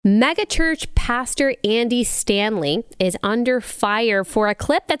Megachurch pastor Andy Stanley is under fire for a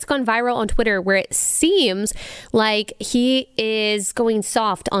clip that's gone viral on Twitter where it seems like he is going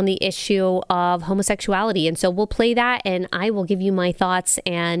soft on the issue of homosexuality. And so we'll play that and I will give you my thoughts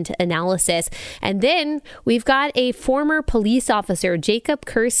and analysis. And then we've got a former police officer, Jacob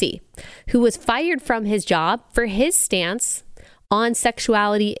Kersey, who was fired from his job for his stance on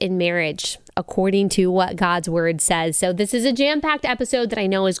sexuality in marriage, according to what God's word says. So this is a jam-packed episode that I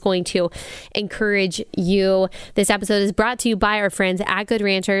know is going to encourage you. This episode is brought to you by our friends at Good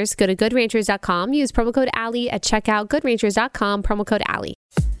Ranchers. Go to goodranchers.com. Use promo code Allie at checkout. Goodranchers.com, promo code Allie.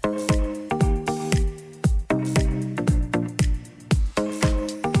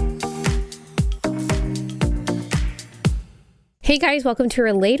 Hey guys, welcome to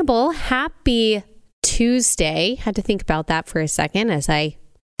Relatable. Happy Tuesday. Had to think about that for a second, as I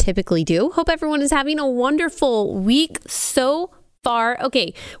typically do. Hope everyone is having a wonderful week so far.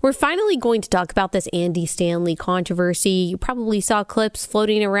 Okay, we're finally going to talk about this Andy Stanley controversy. You probably saw clips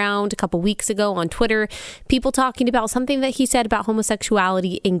floating around a couple weeks ago on Twitter, people talking about something that he said about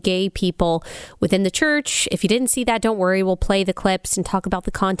homosexuality and gay people within the church. If you didn't see that, don't worry. We'll play the clips and talk about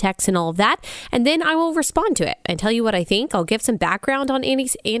the context and all of that. And then I will respond to it and tell you what I think. I'll give some background on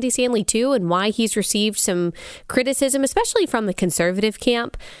Andy Stanley too and why he's received some criticism, especially from the conservative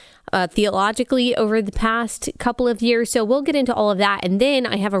camp. Theologically over the past couple of years. So we'll get into all of that. And then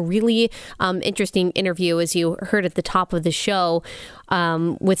I have a really interesting interview, as you heard at the top of the show,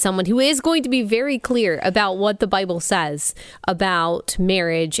 with someone who is going to be very clear about what the Bible says about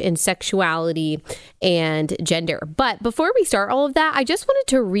marriage and sexuality and gender. But before we start all of that, I just wanted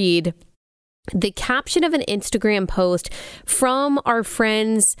to read the caption of an Instagram post from our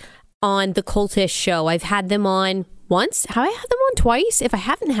friends on the Cultish show. I've had them on once. Have I had them on twice? If I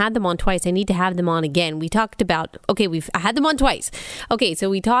haven't had them on twice, I need to have them on again. We talked about, I had them on twice. Okay, so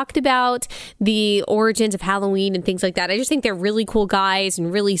we talked about the origins of Halloween and things like that. I just think they're really cool guys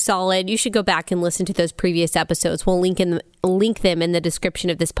and really solid. You should go back and listen to those previous episodes. We'll link them in the description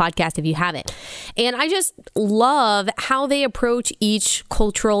of this podcast if you haven't. And I just love how they approach each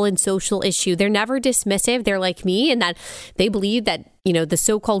cultural and social issue. They're never dismissive. They're like me in that they believe that, the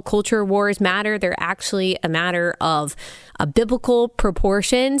so-called culture wars matter. They're actually a matter of biblical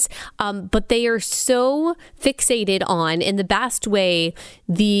proportions, but they are so fixated on, in the best way,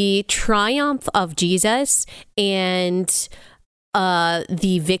 the triumph of Jesus and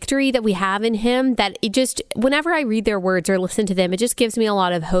the victory that we have in him, that it just, whenever I read their words or listen to them, it just gives me a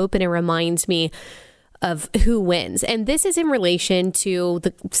lot of hope and it reminds me of who wins. And this is in relation to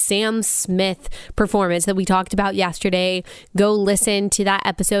the Sam Smith performance that we talked about yesterday. Go listen to that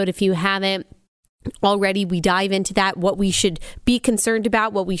episode if you haven't already. We dive into that, what we should be concerned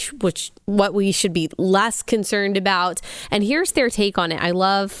about, what we should be less concerned about. And here's their take on it. I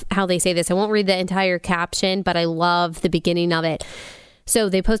love how they say this. I won't read the entire caption, but I love the beginning of it. So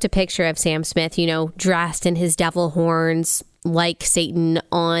they post a picture of Sam Smith, dressed in his devil horns like Satan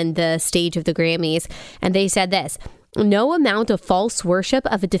on the stage of the Grammys. And they said this: no amount of false worship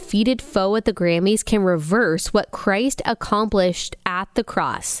of a defeated foe at the Grammys can reverse what Christ accomplished at the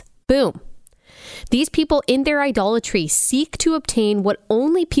cross. Boom. These people in their idolatry seek to obtain what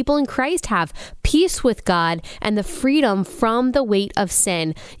only people in Christ have: peace with God and the freedom from the weight of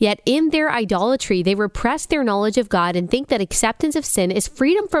sin. Yet in their idolatry, they repress their knowledge of God and think that acceptance of sin is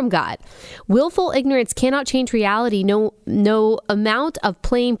freedom from God. Willful ignorance cannot change reality. No amount of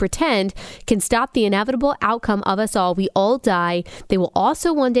playing pretend can stop the inevitable outcome of us all. We all die. They will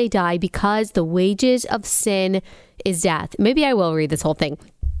also one day die, because the wages of sin is death. Maybe I will read this whole thing.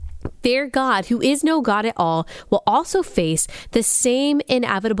 Their God, who is no God at all, will also face the same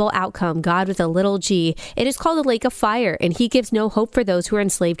inevitable outcome, God with a little g. It is called a lake of fire, and he gives no hope for those who are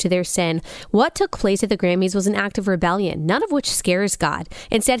enslaved to their sin. What took place at the Grammys was an act of rebellion, none of which scares God.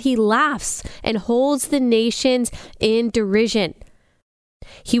 Instead, he laughs and holds the nations in derision.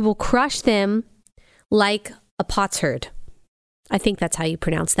 He will crush them like a potsherd. I think that's how you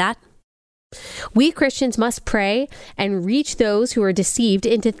pronounce that. We Christians must pray and reach those who are deceived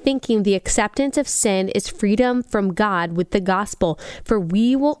into thinking the acceptance of sin is freedom from God with the gospel, for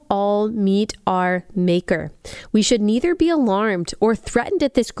we will all meet our Maker. We should neither be alarmed or threatened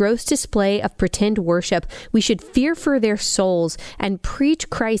at this gross display of pretend worship. We should fear for their souls and preach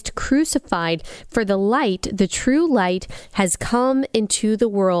Christ crucified, for the light, the true light, has come into the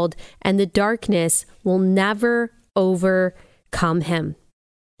world, and the darkness will never overcome him.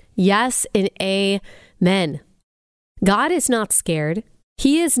 Yes and amen. God is not scared.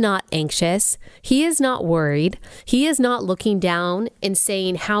 He is not anxious. He is not worried. He is not looking down and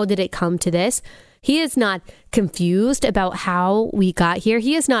saying, how did it come to this? He is not confused about how we got here.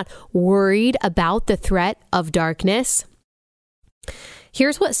 He is not worried about the threat of darkness.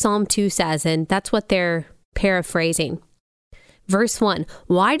 Here's what Psalm 2 says, and that's what they're paraphrasing. Verse 1,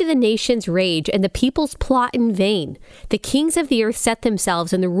 why do the nations rage and the peoples plot in vain? The kings of the earth set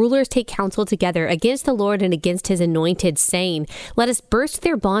themselves and the rulers take counsel together against the Lord and against his anointed, saying, let us burst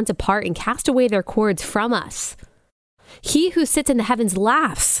their bonds apart and cast away their cords from us. He who sits in the heavens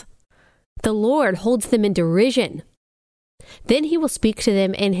laughs. The Lord holds them in derision. Then he will speak to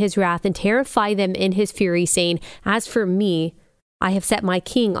them in his wrath and terrify them in his fury, saying, as for me, I have set my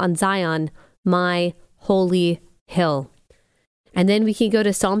king on Zion, my holy hill. And then we can go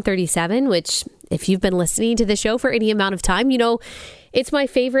to Psalm 37, which if you've been listening to the show for any amount of time, you know, it's my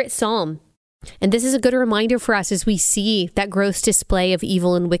favorite psalm. And this is a good reminder for us as we see that gross display of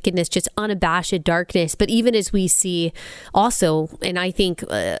evil and wickedness, just unabashed darkness. But even as we see also, and I think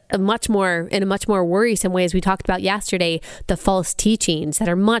in a much more worrisome way, as we talked about yesterday, the false teachings that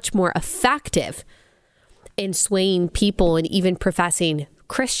are much more effective in swaying people and even professing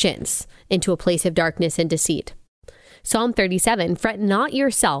Christians into a place of darkness and deceit. Psalm 37, fret not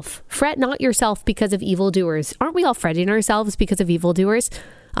yourself because of evildoers. Aren't we all fretting ourselves because of evildoers?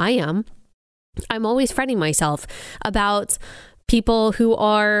 I am. I'm always fretting myself about people who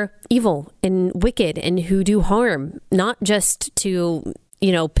are evil and wicked and who do harm, not just to,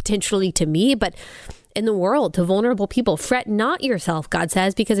 potentially to me, but in the world, to vulnerable people. Fret not yourself, God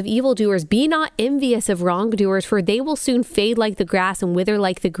says, because of evildoers. Be not envious of wrongdoers, for they will soon fade like the grass and wither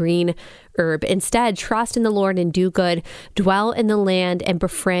like the green herb. Instead, trust in the Lord and do good. Dwell in the land and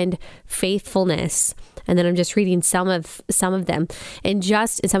befriend faithfulness. And then I'm just reading some of them. In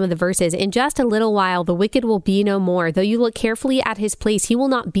some of the verses, in just a little while, the wicked will be no more. Though you look carefully at his place, he will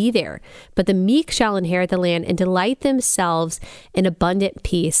not be there. But the meek shall inherit the land and delight themselves in abundant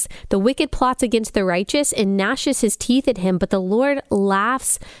peace. The wicked plots against the righteous and gnashes his teeth at him, but the Lord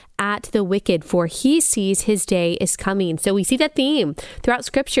laughs at the wicked, for he sees his day is coming. So we see that theme throughout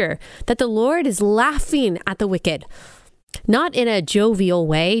Scripture, that the Lord is laughing at the wicked. Not in a jovial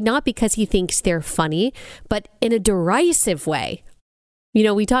way, not because he thinks they're funny, but in a derisive way.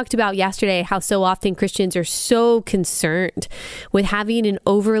 We talked about yesterday how so often Christians are so concerned with having an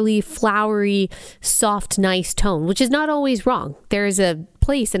overly flowery, soft, nice tone, which is not always wrong. There is a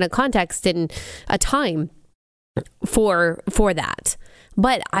place and a context and a time for that.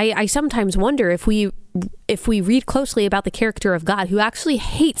 But I sometimes wonder if we read closely about the character of God, who actually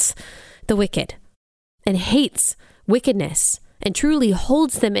hates the wicked and hates wickedness and truly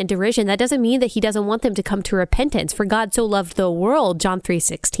holds them in derision, that doesn't mean that he doesn't want them to come to repentance. For God so loved the world, John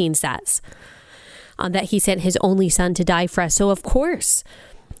 3:16 says, that he sent his only son to die for us. So of course,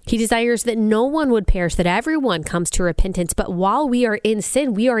 he desires that no one would perish, that everyone comes to repentance. But while we are in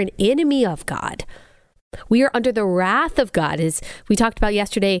sin, we are an enemy of God. We are under the wrath of God. As we talked about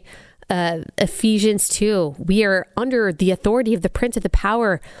yesterday, Ephesians 2, we are under the authority of the prince of the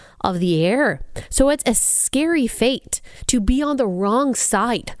power of the air. So it's a scary fate to be on the wrong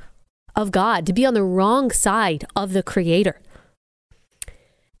side of God, to be on the wrong side of the Creator.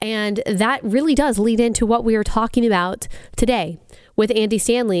 And that really does lead into what we are talking about today with Andy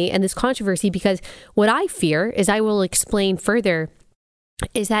Stanley and this controversy, because what I fear, is I will explain further,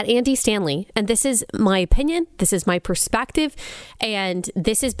 is that Andy Stanley, and this is my opinion, this is my perspective, and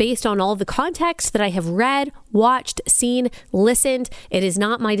this is based on all the context that I have read, watched, seen, listened. It is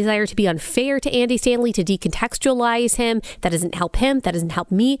not my desire to be unfair to Andy Stanley, to decontextualize him. That doesn't help him. That doesn't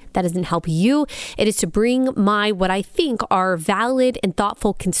help me. That doesn't help you. It is to bring what I think are valid and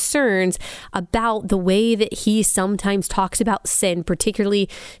thoughtful concerns about the way that he sometimes talks about sin, particularly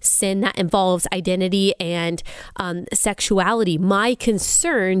sin that involves identity and sexuality. My concern,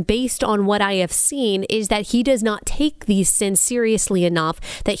 based on what I have seen, is that he does not take these sins seriously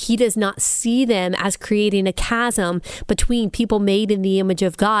enough, that he does not see them as creating a chasm between people made in the image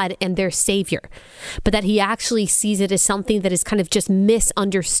of God and their Savior, but that he actually sees it as something that is kind of just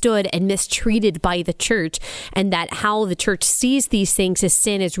misunderstood and mistreated by the church, and that how the church sees these things as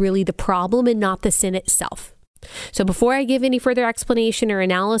sin is really the problem and not the sin itself. So before I give any further explanation or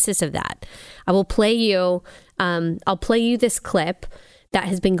analysis of that, I will play you this clip that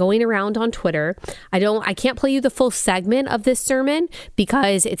has been going around on Twitter. I can't play you the full segment of this sermon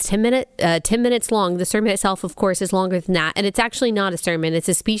because it's 10 minutes long. The sermon itself, of course, is longer than that. And it's actually not a sermon. It's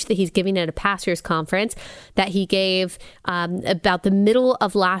a speech that he's giving at a pastor's conference that he gave about the middle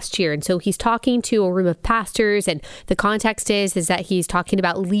of last year. And so he's talking to a room of pastors, and the context is that he's talking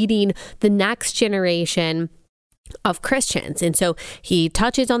about leading the next generation Christians. And so he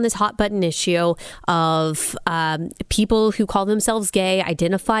touches on this hot button issue of people who call themselves gay,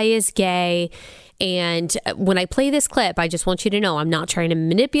 identify as gay. And when I play this clip, I just want you to know I'm not trying to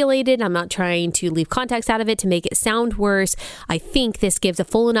manipulate it. I'm not trying to leave context out of it to make it sound worse. I think this gives a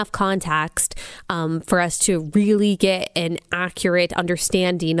full enough context for us to really get an accurate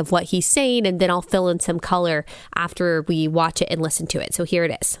understanding of what he's saying. And then I'll fill in some color after we watch it and listen to it. So here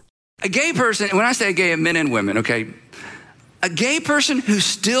it is. A gay person, when I say gay, men and women, okay? A gay person who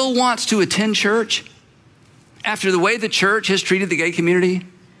still wants to attend church after the way the church has treated the gay community,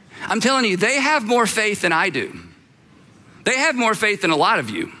 I'm telling you, they have more faith than I do. They have more faith than a lot of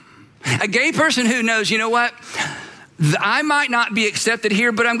you. A gay person who knows, you know what? I might not be accepted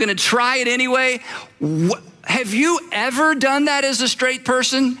here, but I'm going to try it anyway. Have you ever done that as a straight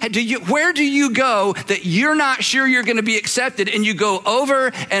person? Where do you go that you're not sure you're going to be accepted and you go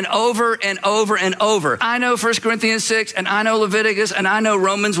over and over and over and over? I know 1 Corinthians 6 and I know Leviticus and I know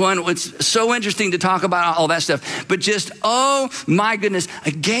Romans 1. It's so interesting to talk about all that stuff. But just, oh my goodness,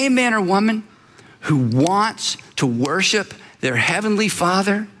 a gay man or woman who wants to worship their heavenly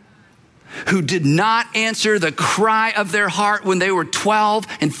Father, who did not answer the cry of their heart when they were 12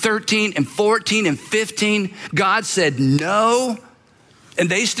 and 13 and 14 and 15. God said no, and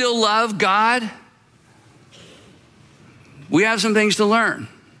they still love God. We have some things to learn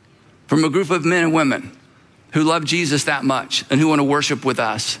from a group of men and women who love Jesus that much and who want to worship with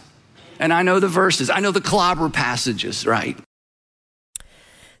us. And I know the verses. I know the clobber passages, right?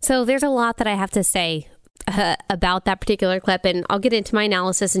 So there's a lot that I have to say about that particular clip, and I'll get into my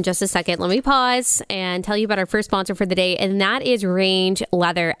analysis in just a second. Let me pause and tell you about our first sponsor for the day, and that is Range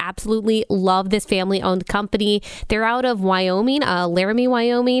Leather. Absolutely love this family-owned company. They're out of Wyoming, Laramie,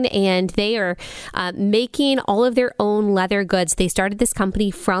 Wyoming, and they are making all of their own leather goods. They started this company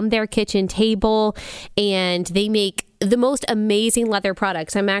from their kitchen table, and they make the most amazing leather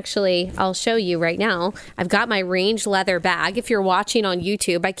products. I'll show you right now. I've got my Range Leather bag. If you're watching on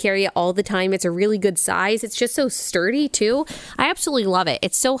YouTube, I carry it all the time. It's a really good size. It's just so sturdy too. I absolutely love it.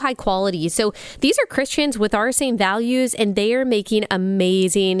 It's so high quality. So these are Christians with our same values, and they are making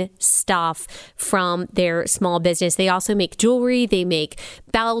amazing stuff from their small business. They also make jewelry. They make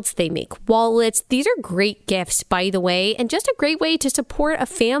belts. They make wallets. These are great gifts, by the way, and just a great way to support a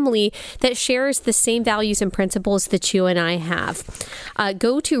family that shares the same values and principles that you and I have.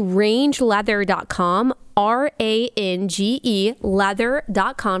 Go to rangeleather.com, RANGE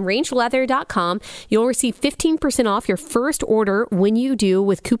leather.com, rangeleather.com. You'll receive 15% off your first order when you do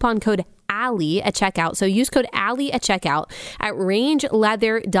with coupon code Allie at checkout. So use code Allie at checkout at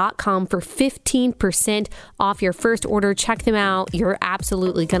rangeleather.com for 15% off your first order. Check them out. You're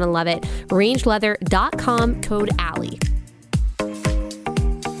absolutely going to love it. Rangeleather.com, code Allie.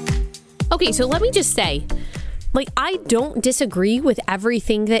 Okay, so let me just say, I don't disagree with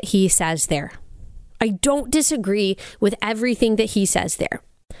everything that he says there. I don't disagree with everything that he says there.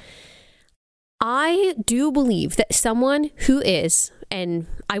 I do believe that someone who is, and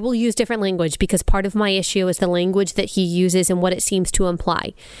I will use different language because part of my issue is the language that he uses and what it seems to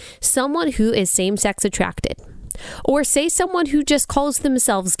imply. Someone who is same-sex attracted, or say someone who just calls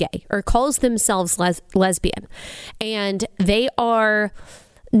themselves gay or calls themselves lesbian, and they are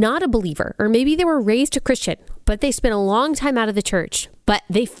not a believer, or maybe they were raised a Christian, but they spent a long time out of the church, but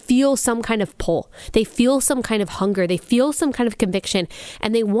they feel some kind of pull. They feel some kind of hunger. They feel some kind of conviction,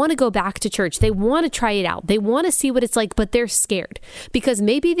 and they want to go back to church. They want to try it out. They want to see what it's like, but they're scared because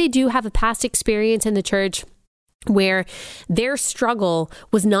maybe they do have a past experience in the church where their struggle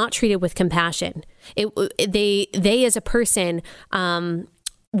was not treated with compassion. They as a person,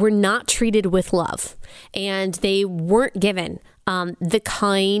 were not treated with love, and they weren't given the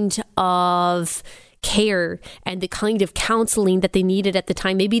kind of care and the kind of counseling that they needed at the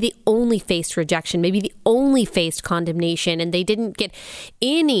time. Maybe they only faced rejection. Maybe they only faced condemnation, and they didn't get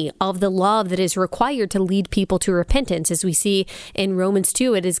any of the love that is required to lead people to repentance. As we see in Romans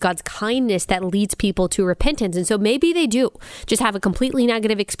 2, it is God's kindness that leads people to repentance. And so maybe they do just have a completely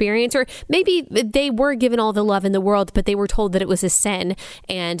negative experience, or maybe they were given all the love in the world, but they were told that it was a sin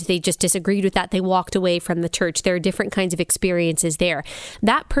and they just disagreed with that. They walked away from the church. There are different kinds of experiences there.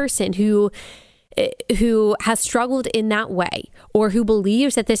 That person who has struggled in that way, or who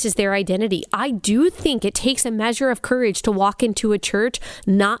believes that this is their identity, I do think it takes a measure of courage to walk into a church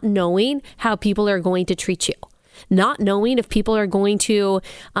not knowing how people are going to treat you, not knowing if people are going to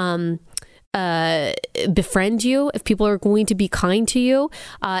befriend you, if people are going to be kind to you,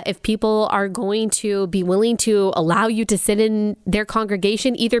 if people are going to be willing to allow you to sit in their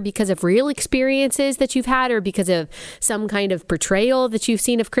congregation, either because of real experiences that you've had or because of some kind of portrayal that you've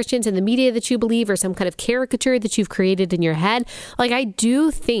seen of Christians in the media that you believe, or some kind of caricature that you've created in your head. Like, I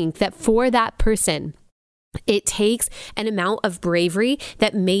do think that for that person, it takes an amount of bravery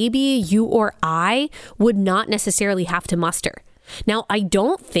that maybe you or I would not necessarily have to muster. Now, I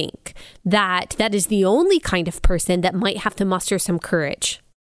don't think that that is the only kind of person that might have to muster some courage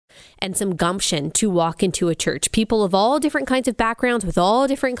and some gumption to walk into a church. People of all different kinds of backgrounds with all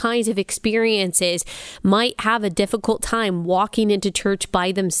different kinds of experiences might have a difficult time walking into church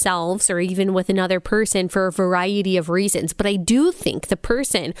by themselves or even with another person for a variety of reasons. But I do think the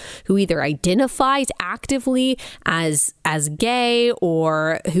person who either identifies actively as gay,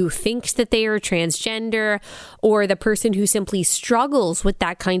 or who thinks that they are transgender, or the person who simply struggles with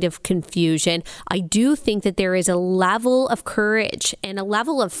that kind of confusion, I do think that there is a level of courage and a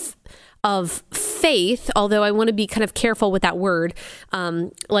level of faith, although I want to be kind of careful with that word,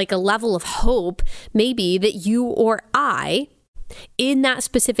 like a level of hope, maybe, that you or I, in that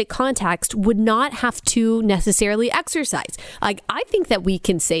specific context, would not have to necessarily exercise. Like, I think that we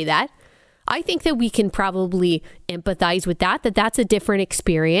can say that. I think that we can probably empathize with that that's a different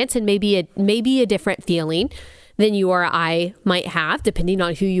experience and maybe a different feeling than you or I might have, depending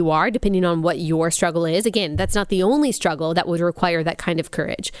on who you are, depending on what your struggle is. Again, that's not the only struggle that would require that kind of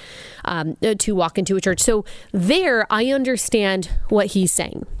courage to walk into a church. So there, I understand what he's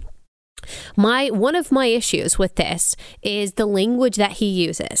saying. One of my issues with this is the language that he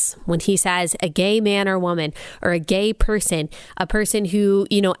uses when he says a gay man or woman, or a gay person, a person who,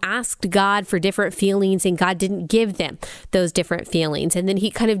 asked God for different feelings and God didn't give them those different feelings. And then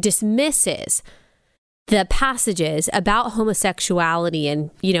he kind of dismisses the passages about homosexuality.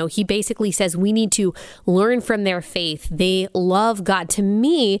 And, he basically says we need to learn from their faith. They love God. To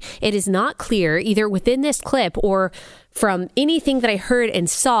me, it is not clear, either within this clip or from anything that I heard and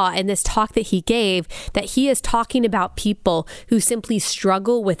saw in this talk that he gave, that he is talking about people who simply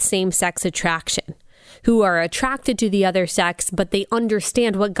struggle with same-sex attraction, who are attracted to the other sex, but they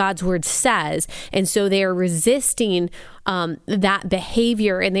understand what God's word says. And so they are resisting that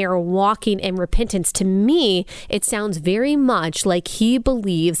behavior, and they are walking in repentance. To me, it sounds very much like he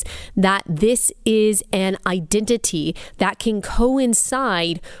believes that this is an identity that can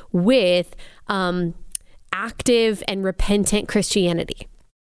coincide with active and repentant Christianity.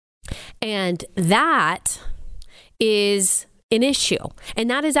 And that is an issue. And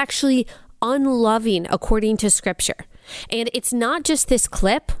that is actually unloving according to scripture. And it's not just this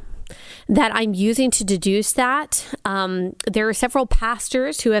clip that I'm using to deduce that. There are several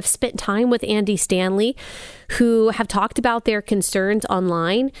pastors who have spent time with Andy Stanley who have talked about their concerns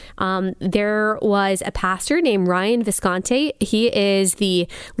online. There was a pastor named Ryan Visconti. He is the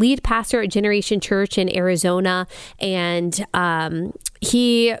lead pastor at Generation Church in Arizona, and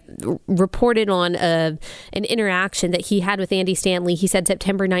he reported on an interaction that he had with Andy Stanley. He said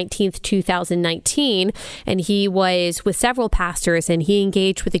September 19th, 2019, and he was with several pastors, and he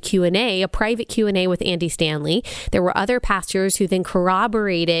engaged with a Q&A, a private Q&A with Andy Stanley. There were other pastors who then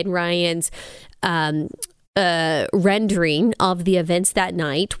corroborated Ryan's rendering of the events that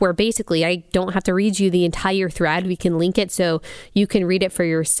night, where basically, I don't have to read you the entire thread. We can link it so you can read it for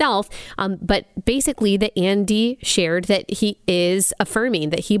yourself. But basically, that Andy shared that he is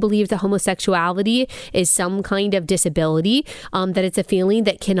affirming that he believes that homosexuality is some kind of disability, that it's a feeling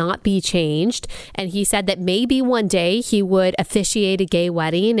that cannot be changed. And he said that maybe one day he would officiate a gay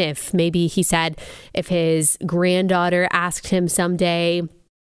wedding if his granddaughter asked him someday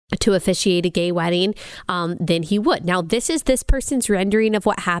to officiate a gay wedding, then he would. Now, this is this person's rendering of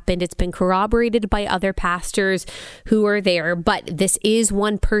what happened. It's been corroborated by other pastors who are there, but this is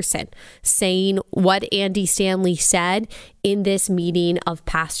one person saying what Andy Stanley said in this meeting of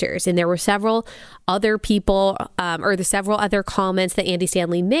pastors. And there were several other people, several other comments that Andy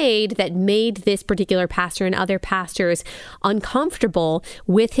Stanley made that made this particular pastor and other pastors uncomfortable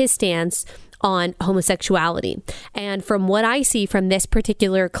with his stance on homosexuality. And from what I see from this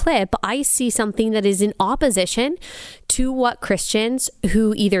particular clip, I see something that is in opposition to what Christians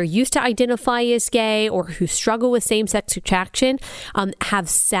who either used to identify as gay or who struggle with same-sex attraction have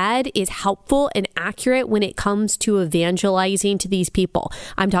said is helpful and accurate when it comes to evangelizing to these people.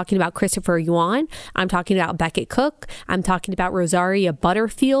 I'm talking about Christopher Yuan. I'm talking about Becket Cook. I'm talking about Rosaria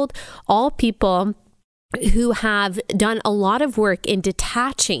Butterfield, all people who have done a lot of work in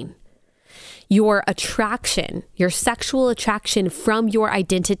detaching your attraction, your sexual attraction from your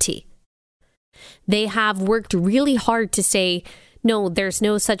identity. They have worked really hard to say, no, there's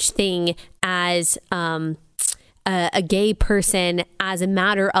no such thing as a gay person as a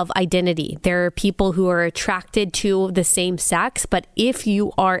matter of identity. There are people who are attracted to the same sex, but if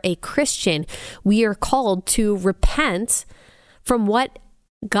you are a Christian, we are called to repent from what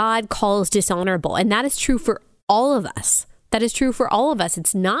God calls dishonorable. And that is true for all of us. That is true for all of us.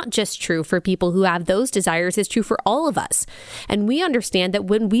 It's not just true for people who have those desires. It's true for all of us. And we understand that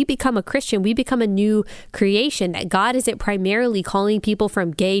when we become a Christian, we become a new creation, that God isn't primarily calling people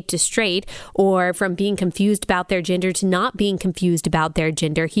from gay to straight or from being confused about their gender to not being confused about their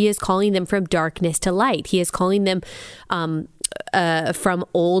gender. He is calling them from darkness to light. He is calling them from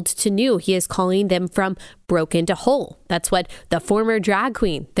old to new. He is calling them from broken to whole. That's what the former drag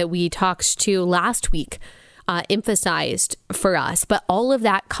queen that we talked to last week emphasized for us. But all of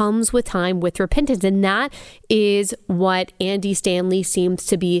that comes with time, with repentance. And that is what Andy Stanley seems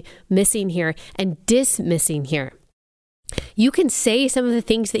to be missing here and dismissing here. You can say some of the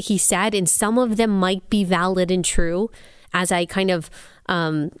things that he said, and some of them might be valid and true, as I kind of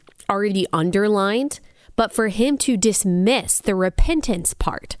already underlined. But for him to dismiss the repentance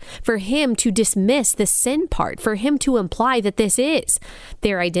part, for him to dismiss the sin part, for him to imply that this is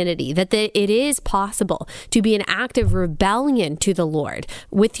their identity, that it is possible to be an act of rebellion to the Lord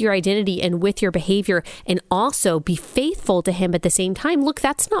with your identity and with your behavior, and also be faithful to him at the same time. Look,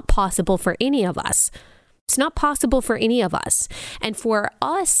 that's not possible for any of us. It's not possible for any of us. And for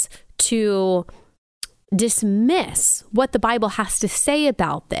us to dismiss what the Bible has to say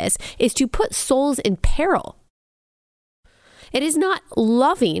about this is to put souls in peril. It is not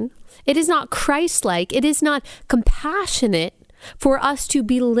loving. It is not Christ-like. It is not compassionate for us to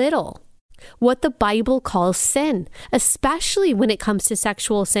belittle what the Bible calls sin, especially when it comes to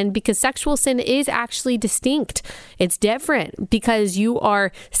sexual sin, because sexual sin is actually distinct. It's different because you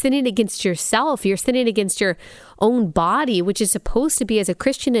are sinning against yourself. You're sinning against your own body, which is supposed to be, as a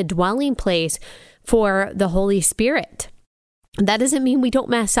Christian, a dwelling place for the Holy Spirit. That doesn't mean we don't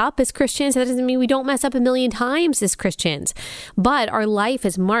mess up as Christians. That doesn't mean we don't mess up a million times as Christians. But our life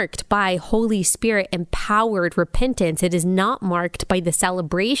is marked by Holy Spirit empowered repentance. It is not marked by the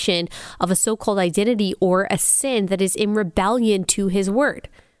celebration of a so-called identity or a sin that is in rebellion to his word.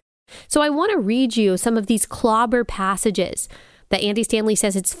 So I want to read you some of these clobber passages that Andy Stanley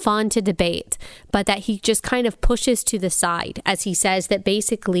says it's fun to debate, but that he just kind of pushes to the side, as he says that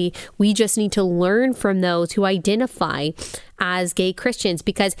basically we just need to learn from those who identify as gay Christians,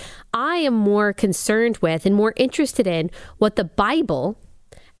 because I am more concerned with and more interested in what the Bible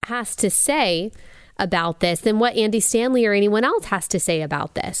has to say about this than what Andy Stanley or anyone else has to say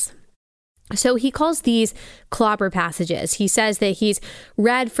about this. So he calls these clobber passages. He says that he's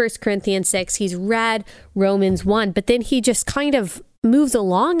read 1 Corinthians 6, he's read Romans 1, but then he just kind of moves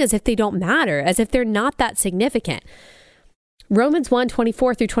along as if they don't matter, as if they're not that significant. Romans 1,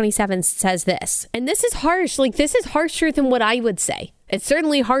 24 through 27 says this, and this is harsh. Like, this is harsher than what I would say. It's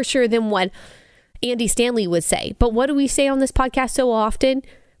certainly harsher than what Andy Stanley would say. But what do we say on this podcast so often?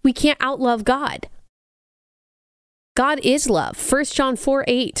 We can't outlove God. God is love. 1 John 4,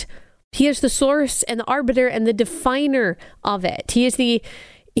 8. He is the source and the arbiter and the definer of it. He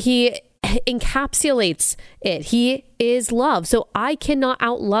encapsulates it. He is love. So I cannot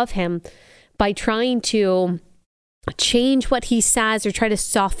outlove him by trying to change what he says or try to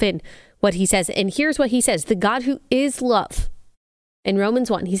soften what he says. And here's what he says. The God who is love. In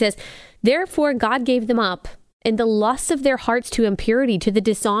Romans 1, he says, therefore God gave them up in the lust of their hearts to impurity, to the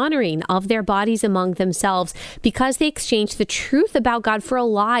dishonoring of their bodies among themselves, because they exchanged the truth about God for a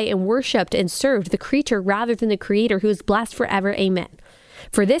lie and worshipped and served the creature rather than the Creator, who is blessed forever. Amen.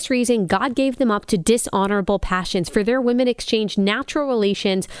 For this reason, God gave them up to dishonorable passions, for their women exchanged natural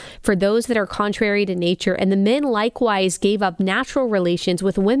relations for those that are contrary to nature. And the men likewise gave up natural relations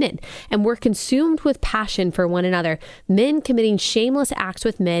with women and were consumed with passion for one another, men committing shameless acts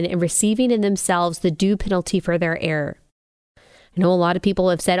with men and receiving in themselves the due penalty for their error. I know a lot of people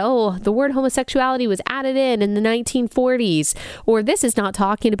have said, oh, the word homosexuality was added in the 1940s, or this is not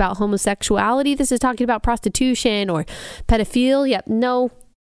talking about homosexuality, this is talking about prostitution or pedophilia.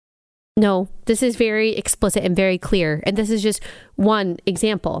 No, this is very explicit and very clear. And this is just one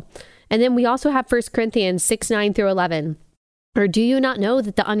example. And then we also have 1 Corinthians 6, 9 through 11. Or do you not know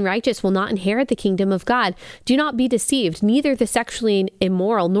that the unrighteous will not inherit the kingdom of God? Do not be deceived. Neither the sexually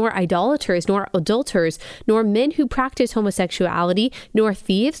immoral, nor idolaters, nor adulterers, nor men who practice homosexuality, nor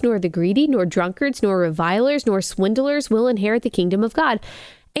thieves, nor the greedy, nor drunkards, nor revilers, nor swindlers will inherit the kingdom of God.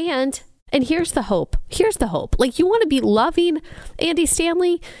 And here's the hope. Here's the hope. Like, you want to be loving, Andy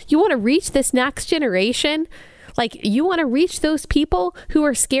Stanley? You want to reach this next generation? Like, you want to reach those people who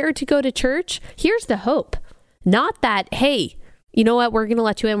are scared to go to church? Here's the hope. Not that, hey, You know what? We're going to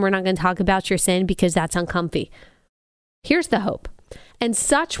let you in. We're not going to talk about your sin because that's uncomfy. Here's the hope. And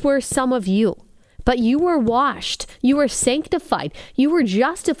such were some of you. But you were washed, you were sanctified, you were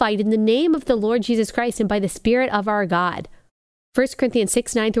justified in the name of the Lord Jesus Christ and by the Spirit of our God. 1 Corinthians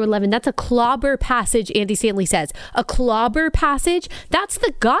 6, 9 through 11. That's a clobber passage, Andy Stanley says. A clobber passage? That's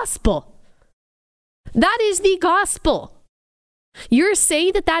the gospel. That is the gospel. You're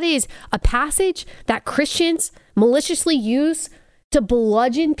saying that is a passage that Christians maliciously use to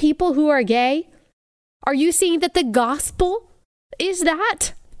bludgeon people who are gay? Are you saying that the gospel is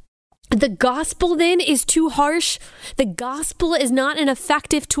that? The gospel then is too harsh. The gospel is not an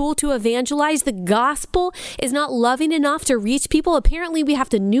effective tool to evangelize. The gospel is not loving enough to reach people. Apparently we have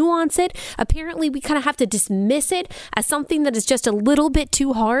to nuance it. Apparently we kind of have to dismiss it as something that is just a little bit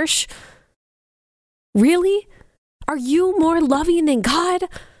too harsh. Really? Are you more loving than God?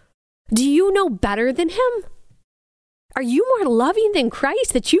 Do you know better than him? Are you more loving than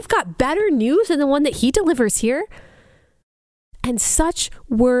Christ, that you've got better news than the one that he delivers here? And such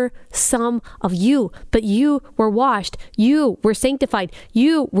were some of you, but you were washed, you were sanctified,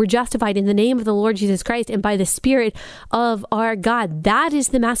 you were justified in the name of the Lord Jesus Christ and by the Spirit of our God. That is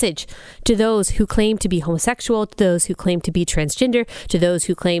the message to those who claim to be homosexual, to those who claim to be transgender, to those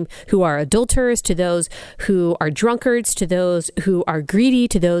who are adulterers, to those who are drunkards, to those who are greedy,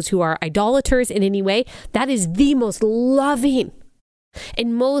 to those who are idolaters in any way. That is the most loving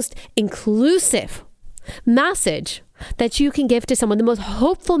and most inclusive message that you can give to someone, the most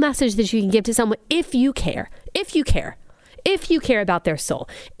hopeful message that you can give to someone if you care about their soul,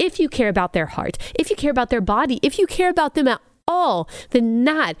 if you care about their heart, if you care about their body, if you care about them at all, then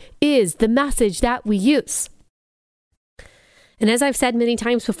that is the message that we use. And as I've said many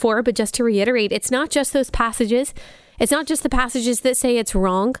times before, but just to reiterate, it's not just those passages. It's not just the passages that say it's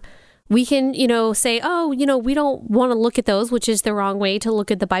wrong. We can, say, we don't want to look at those, which is the wrong way to look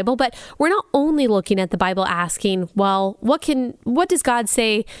at the Bible. But we're not only looking at the Bible asking, well, what does God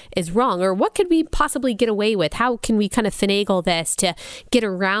say is wrong? Or what could we possibly get away with? How can we kind of finagle this to get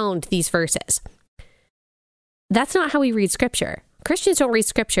around these verses? That's not how we read Scripture. Christians don't read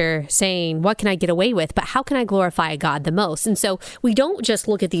Scripture saying, what can I get away with? But how can I glorify God the most? And so we don't just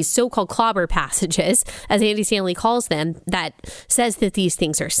look at these so-called clobber passages, as Andy Stanley calls them, that says that these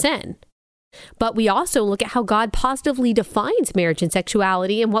things are sin. But we also look at how God positively defines marriage and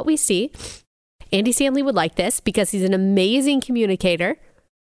sexuality. And what we see, Andy Stanley would like this because he's an amazing communicator.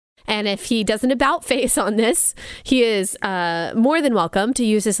 And if he doesn't about face on this, he is more than welcome to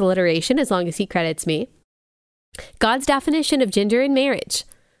use this alliteration as long as he credits me. God's definition of gender in marriage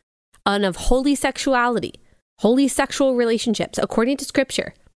and of holy sexuality, holy sexual relationships, according to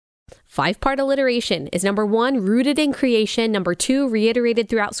Scripture. 5-part alliteration is number 1, rooted in creation. Number 2, reiterated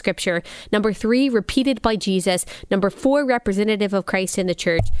throughout Scripture. Number 3, repeated by Jesus. Number 4, representative of Christ in the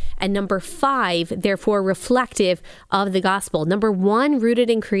church. And number 5, therefore reflective of the gospel. Number 1, rooted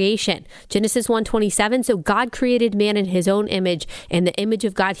in creation. Genesis 1:27. So God created man in his own image. In the image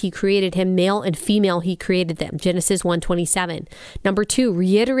of God, he created him, male and female, he created them. Genesis 1:27. Number 2,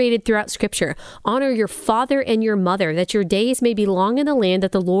 reiterated throughout Scripture. Honor your father and your mother, that your days may be long in the land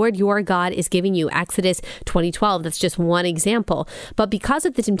that the Lord your God is giving you. Exodus 20:12. That's just one example. But because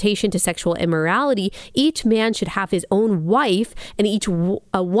of the temptation to sexual immorality, each man should have his own wife and each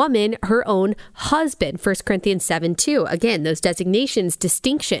a woman her own husband. 1 Corinthians 7:2. Again, those designations,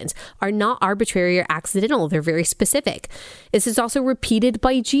 distinctions are not arbitrary or accidental. They're very specific. This is also repeated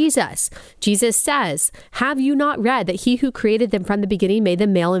by Jesus. Jesus says, have you not read that he who created them from the beginning made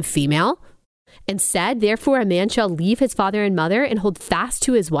them male and female? And said, therefore a man shall leave his father and mother and hold fast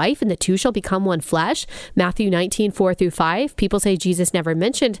to his wife, and the two shall become one flesh. Matthew 19:4-5. People say Jesus never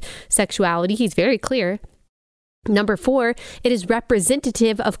mentioned sexuality. He's very clear. Number 4, it is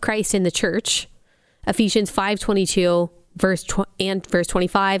representative of Christ in the church. Ephesians 5:22. Verse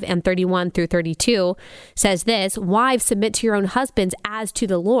 25 and 31-32 says this, wives, submit to your own husbands as to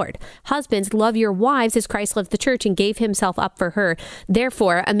the Lord. Husbands, love your wives as Christ loved the church and gave himself up for her.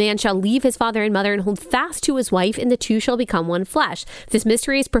 Therefore, a man shall leave his father and mother and hold fast to his wife, and the two shall become one flesh. This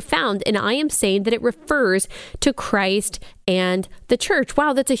mystery is profound, and I am saying that it refers to Christ and the church.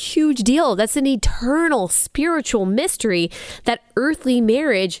 Wow, that's a huge deal. That's an eternal spiritual mystery that earthly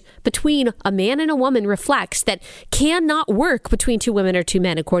marriage between a man and a woman reflects, that cannot work between two women or two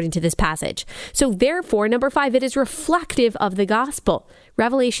men, according to this passage. So therefore, number 5, it is reflective of the gospel.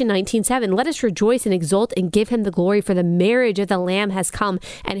 Revelation 19:7, let us rejoice and exult and give him the glory, for the marriage of the Lamb has come,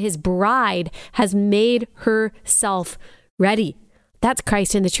 and his bride has made herself ready. That's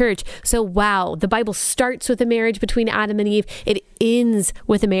Christ in the church. So wow, the Bible starts with a marriage between Adam and Eve. It ends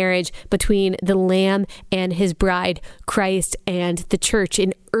with a marriage between the Lamb and his bride, Christ and the church.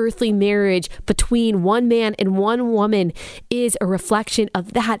 An earthly marriage between one man and one woman is a reflection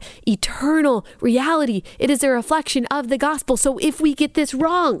of that eternal reality. It is a reflection of the gospel. So if we get this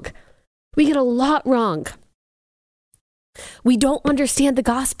wrong, we get a lot wrong. We don't understand the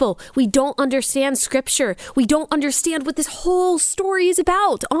gospel. We don't understand scripture. We don't understand what this whole story is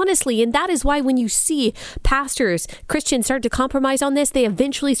about, honestly. And that is why when you see pastors, Christians start to compromise on this, they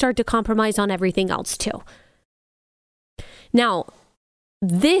eventually start to compromise on everything else too. Now,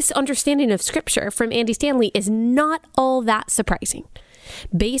 this understanding of scripture from Andy Stanley is not all that surprising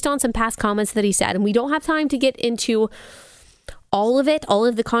based on some past comments that he said. And we don't have time to get into all of it, all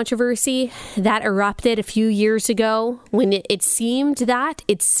of the controversy that erupted a few years ago when it seemed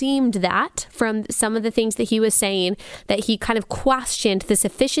that from some of the things that he was saying, that he kind of questioned the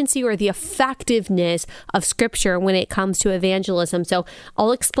sufficiency or the effectiveness of scripture when it comes to evangelism. So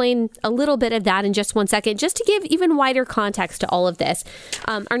I'll explain a little bit of that in just one second, just to give even wider context to all of this.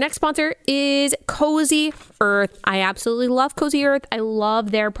 Our next sponsor is Cozy Earth. I absolutely love Cozy Earth. I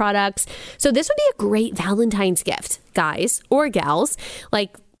love their products. So this would be a great Valentine's gift, guys or gals.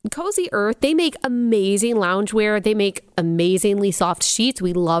 Like Cozy Earth, they make amazing loungewear. They make amazingly soft sheets.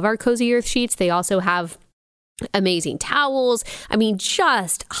 We love our Cozy Earth sheets. They also have amazing towels. I mean,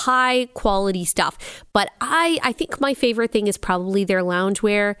 just high quality stuff. But I think my favorite thing is probably their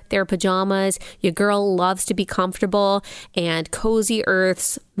loungewear, their pajamas. Your girl loves to be comfortable, and Cozy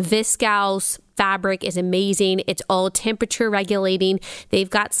Earth's viscose fabric is amazing. It's all temperature regulating. They've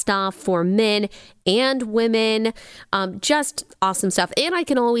got stuff for men and women. Just awesome stuff. And I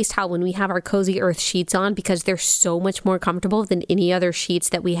can always tell when we have our Cozy Earth sheets on because they're so much more comfortable than any other sheets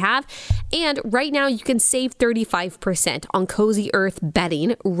that we have. And right now you can save 35% on Cozy Earth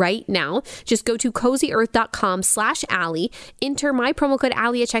bedding right now. Just go to cozyearth.com/Allie. Enter my promo code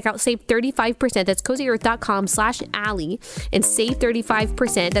Allie at checkout. Save 35%. That's cozyearth.com/Allie and save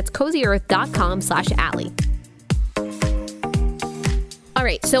 35%. That's cozyearth.com/Allie. All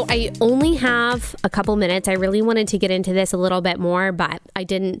right, so I only have a couple minutes. I really wanted to get into this a little bit more, but I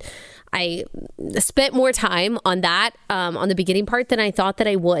didn't. I spent more time on that, on the beginning part than I thought that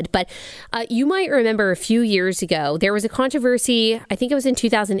I would. But you might remember a few years ago, there was a controversy, I think it was in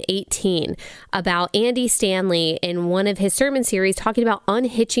 2018, about Andy Stanley in one of his sermon series talking about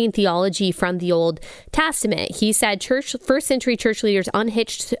unhitching theology from the Old Testament. He said first century church leaders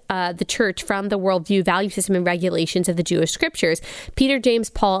unhitched the church from the worldview, value system, and regulations of the Jewish scriptures. Peter, James,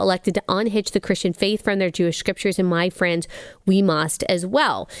 Paul elected to unhitch the Christian faith from their Jewish scriptures, and my friends, we must as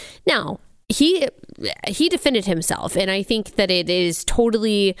well. Now, he defended himself, and I think that it is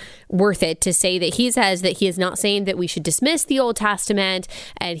totally worth it to say that he says that he is not saying that we should dismiss the Old Testament,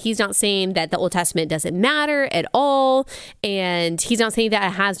 and he's not saying that the Old Testament doesn't matter at all, and he's not saying that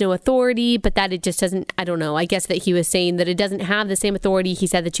it has no authority, but that it just doesn't, I don't know, I guess that he was saying that it doesn't have the same authority. He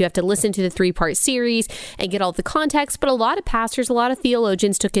said that you have to listen to the 3-part series and get all the context, but a lot of pastors, a lot of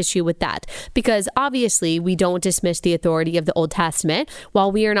theologians took issue with that, because obviously we don't dismiss the authority of the Old Testament.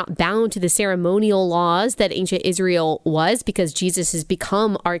 While we are not bound to the ceremonial laws that ancient Israel was, because Jesus has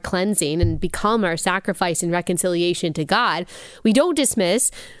become our cleansing and become our sacrifice and reconciliation to God, we don't dismiss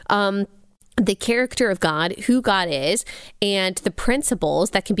the character of God, who God is, and the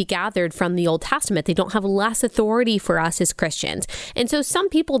principles that can be gathered from the Old Testament. They don't have less authority for us as Christians. And so some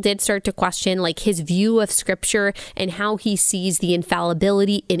people did start to question like his view of scripture and how he sees the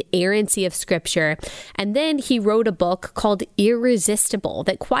infallibility, inerrancy of scripture. And then he wrote a book called Irresistible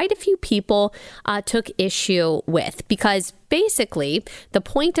that quite a few people took issue with, because basically, the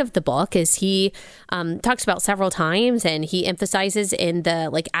point of the book is he talks about several times, and he emphasizes in the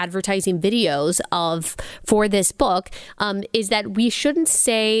like advertising videos for this book, is that we shouldn't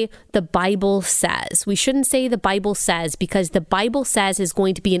say the Bible says. We shouldn't say the Bible says, because the Bible says is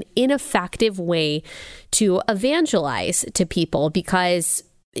going to be an ineffective way to evangelize to people, because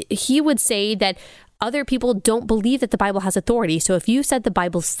he would say that other people don't believe that the Bible has authority. So if you said the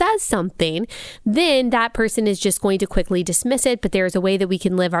Bible says something, then that person is just going to quickly dismiss it. But there's a way that we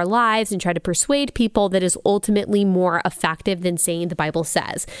can live our lives and try to persuade people that is ultimately more effective than saying the Bible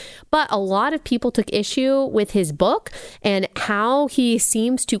says. But a lot of people took issue with his book and how he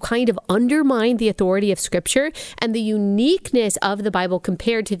seems to kind of undermine the authority of Scripture and the uniqueness of the Bible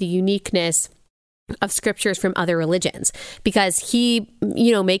compared to the uniqueness of scriptures from other religions, because he,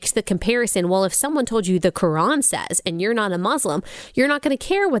 makes the comparison. Well, if someone told you the Quran says, and you're not a Muslim, you're not going to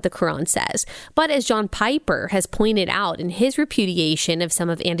care what the Quran says. But as John Piper has pointed out in his repudiation of some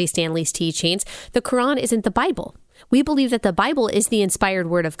of Andy Stanley's teachings, the Quran isn't the Bible. We believe that the Bible is the inspired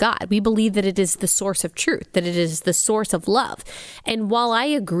word of God. We believe that it is the source of truth, that it is the source of love. And while I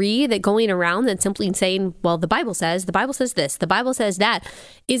agree that going around and simply saying, well, the Bible says this, the Bible says that,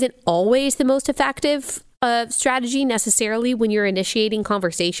 isn't always the most effective strategy necessarily when you're initiating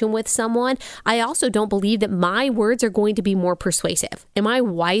conversation with someone, I also don't believe that my words are going to be more persuasive. Am I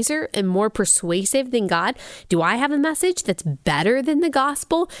wiser and more persuasive than God? Do I have a message that's better than the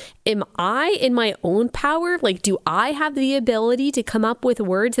gospel? Am I in my own power? Like, do I have the ability to come up with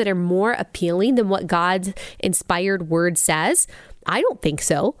words that are more appealing than what God's inspired word says? I don't think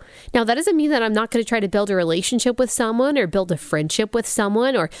so. Now, that doesn't mean that I'm not going to try to build a relationship with someone or build a friendship with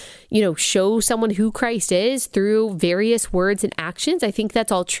someone or, show someone who Christ is through various words and actions. I think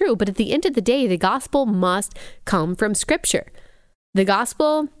that's all true. But at the end of the day, the gospel must come from Scripture. The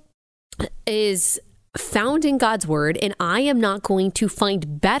gospel is found in God's word, and I am not going to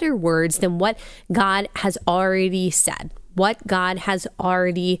find better words than what God has already said, what God has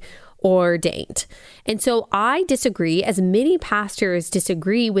already ordained. And so I disagree, as many pastors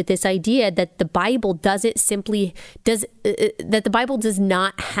disagree, with this idea that the Bible does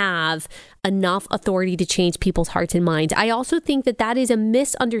not have enough authority to change people's hearts and minds. I also think that that is a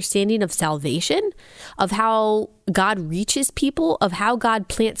misunderstanding of salvation, of how God reaches people, of how God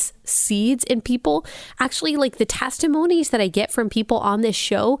plants seeds in people. Actually, like the testimonies that I get from people on this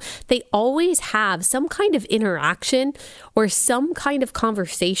show, they always have some kind of interaction or some kind of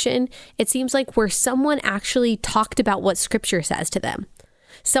conversation. It seems like where someone actually talked about what Scripture says to them.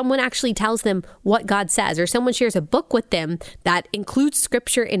 Someone actually tells them what God says, or someone shares a book with them that includes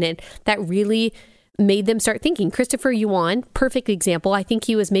Scripture in it that really made them start thinking. Christopher Yuan, perfect example. I think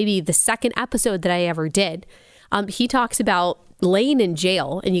he was maybe the second episode that I ever did. He talks about laying in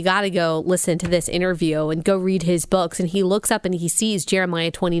jail, and you got to go listen to this interview and go read his books. And he looks up and he sees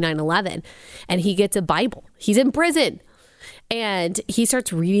Jeremiah 29:11, and he gets a Bible. He's in prison, and he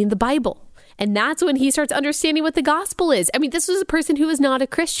starts reading the Bible. And that's when he starts understanding what the gospel is. I mean, this was a person who was not a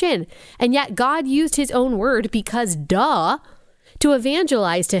Christian, and yet God used his own word, because to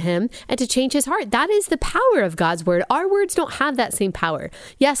evangelize to him and to change his heart. That is the power of God's word. Our words don't have that same power.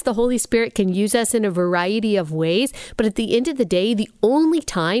 Yes, the Holy Spirit can use us in a variety of ways, but at the end of the day, the only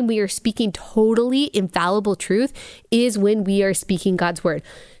time we are speaking totally infallible truth is when we are speaking God's word.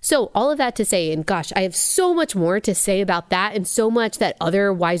 So all of that to say, and gosh, I have so much more to say about that, and so much that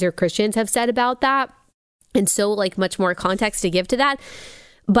other wiser Christians have said about that, and so much more context to give to that.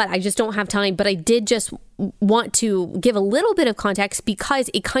 But I just don't have time. But I did just want to give a little bit of context because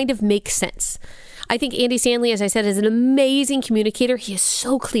it kind of makes sense. I think Andy Stanley, as I said, is an amazing communicator. He is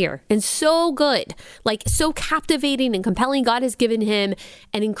so clear and so good, so captivating and compelling. God has given him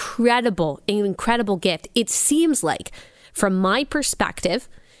an incredible gift. It seems like, from my perspective,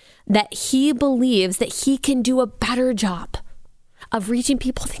 that he believes that he can do a better job of reaching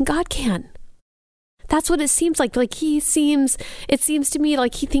people than God can. That's what it seems like. It seems to me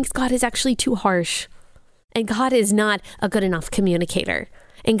like he thinks God is actually too harsh, and God is not a good enough communicator,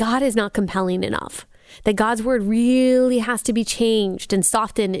 and God is not compelling enough. That God's word really has to be changed and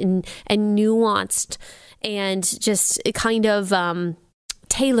softened and nuanced and just kind of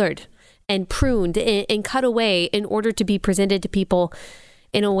tailored and pruned and cut away in order to be presented to people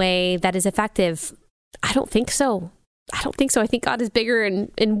in a way that is effective. I don't think so. I think God is bigger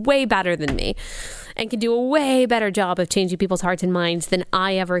and way better than me, and can do a way better job of changing people's hearts and minds than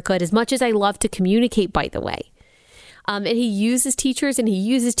I ever could, as much as I love to communicate, by the way. And he uses teachers, and he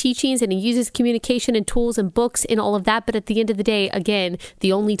uses teachings, and he uses communication and tools and books and all of that. But at the end of the day, again,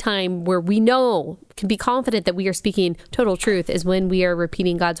 the only time where we can be confident that we are speaking total truth is when we are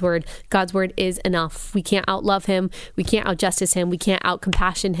repeating God's word. God's word is enough. We can't outlove him. We can't outjustice him. We can't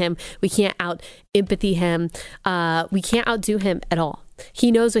outcompassion him. We can't out empathy him. We can't outdo him at all.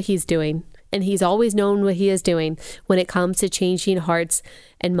 He knows what he's doing. And he's always known what he is doing when it comes to changing hearts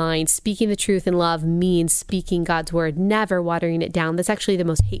and minds. Speaking the truth in love means speaking God's word, never watering it down. That's actually the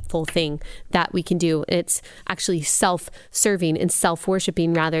most hateful thing that we can do. It's actually self-serving and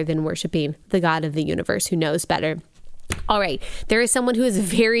self-worshiping rather than worshiping the God of the universe who knows better. All right. There is someone who is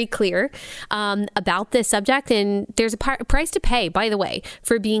very clear about this subject, and there's a price to pay, by the way,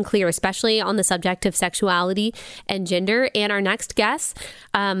 for being clear, especially on the subject of sexuality and gender. And our next guest,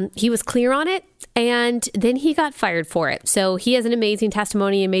 he was clear on it, and then he got fired for it. So he has an amazing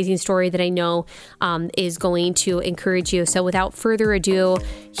testimony, amazing story that I know is going to encourage you. So without further ado,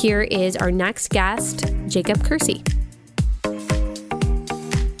 here is our next guest, Jacob Kersey.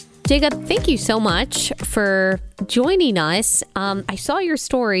 Jacob, thank you so much for joining us. I saw your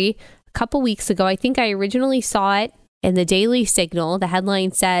story a couple weeks ago. I think I originally saw it in the Daily Signal. The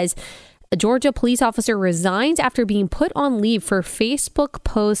headline says, A Georgia police officer resigns after being put on leave for Facebook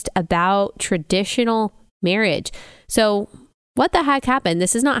post about traditional marriage. So what the heck happened?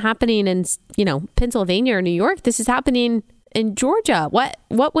 This is not happening in, Pennsylvania or New York. This is happening in Georgia. What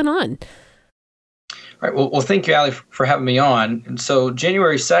went on? All right. Well, thank you, Allie, for having me on. And so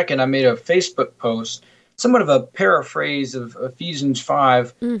January 2nd, I made a Facebook post, somewhat of a paraphrase of Ephesians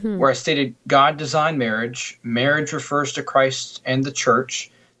 5, where I stated, God designed marriage. Marriage refers to Christ and the church.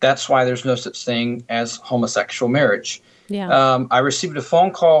 That's why there's no such thing as homosexual marriage. Yeah. I received a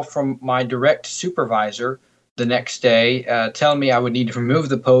phone call from my direct supervisor the next day telling me I would need to remove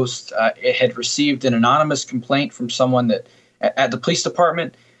the post. It had received an anonymous complaint from someone that at the police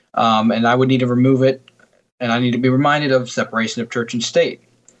department, and I would need to remove it, and I need to be reminded of separation of church and state.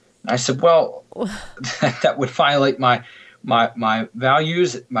 I said, well, that would violate my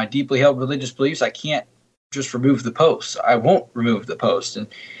values, my deeply held religious beliefs. I can't just remove the post. I won't remove the post. And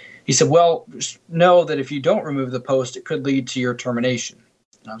he said, well, just know that if you don't remove the post, it could lead to your termination.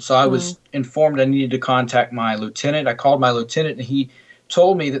 So I was informed I needed to contact my lieutenant. I called my lieutenant, and he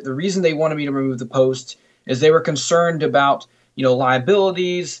told me that the reason they wanted me to remove the post is they were concerned about,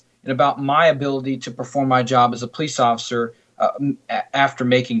 liabilities and about my ability to perform my job as a police officer after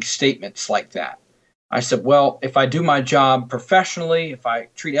making statements like that. I said, well, if I do my job professionally, if I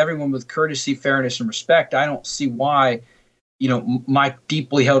treat everyone with courtesy, fairness, and respect, I don't see why, my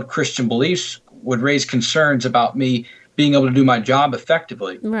deeply held Christian beliefs would raise concerns about me being able to do my job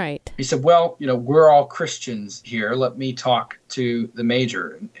effectively. Right. He said, well, we're all Christians here. Let me talk to the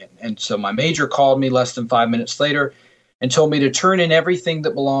major. And so my major called me less than 5 minutes later and told me to turn in everything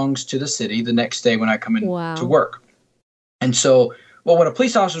that belongs to the city the next day when I come in to work. And so, well, when a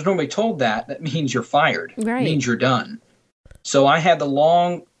police officer is normally told that means you're fired. Right. It means you're done. So I had the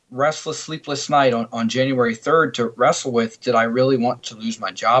long, restless, sleepless night on January 3rd to wrestle with, did I really want to lose my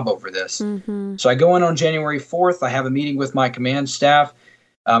job over this? So I go in on January 4th. I have a meeting with my command staff.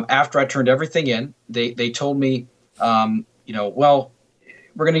 After I turned everything in, they told me, well,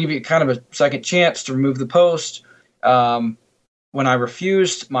 we're going to give you kind of a second chance to remove the post. When I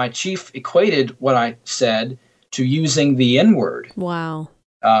refused, my chief equated what I said to using the N-word. Wow.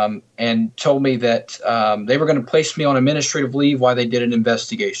 And told me that they were going to place me on administrative leave while they did an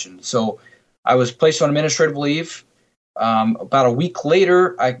investigation. So I was placed on administrative leave. About a week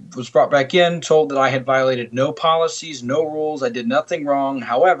later, I was brought back in, told that I had violated no policies, no rules. I did nothing wrong.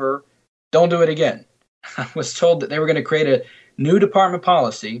 However, don't do it again. I was told that they were going to create a new department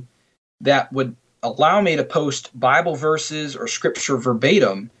policy that would allow me to post Bible verses or scripture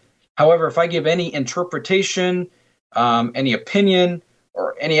verbatim. However, if I give any interpretation, any opinion,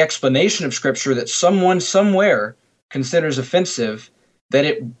 or any explanation of scripture that someone somewhere considers offensive,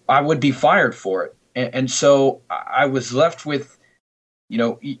 that I would be fired for it. And so I was left with,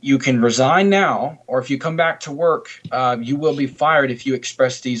 you can resign now, or if you come back to work, you will be fired if you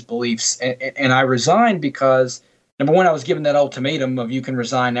express these beliefs. And I resigned because, number one, I was given that ultimatum of you can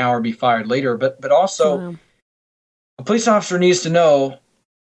resign now or be fired later. But also, a police officer needs to know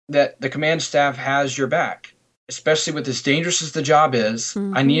that the command staff has your back. Especially with as dangerous as the job is,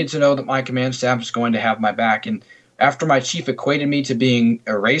 I needed to know that my command staff was going to have my back. And after my chief equated me to being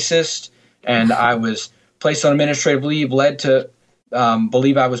a racist, and I was placed on administrative leave, led to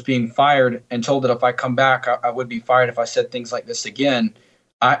believe I was being fired, and told that if I come back, I would be fired if I said things like this again,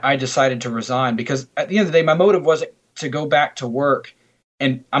 I decided to resign. Because at the end of the day, my motive wasn't to go back to work.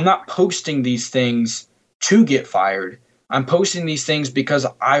 And I'm not posting these things to get fired. I'm posting these things because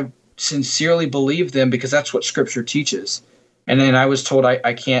I sincerely believe them, because that's what Scripture teaches. And then I was told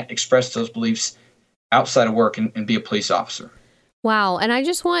I can't express those beliefs outside of work and be a police officer. Wow. And I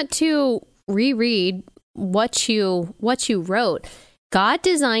just want to reread what you wrote. God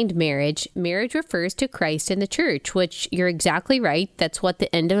designed marriage. Marriage refers to Christ and the church, which you're exactly right. That's what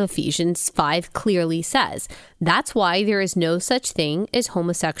the end of Ephesians 5 clearly says. That's why there is no such thing as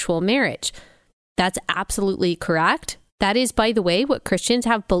homosexual marriage. That's absolutely correct. That is, by the way, what Christians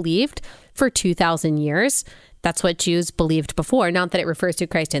have believed for 2,000 years. That's what Jews believed before. Not that it refers to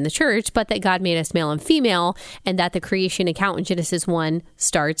Christ and the church, but that God made us male and female, and that the creation account in Genesis 1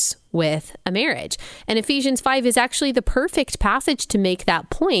 starts with a marriage. And Ephesians 5 is actually the perfect passage to make that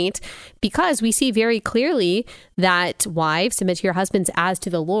point, because we see very clearly that wives, submit to your husbands as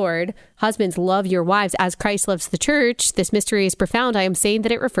to the Lord. Husbands, love your wives as Christ loves the church. This mystery is profound. I am saying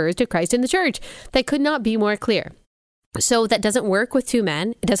that it refers to Christ and the church. That could not be more clear. So that doesn't work with two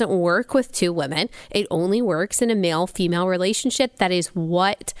men. It doesn't work with two women. It only works in a male-female relationship. That is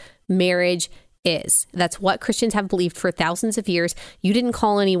what marriage is. That's what Christians have believed for thousands of years. You didn't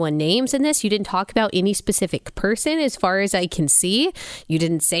call anyone names in this. You didn't talk about any specific person as far as I can see. You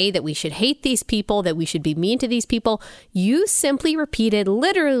didn't say that we should hate these people, that we should be mean to these people. You simply repeated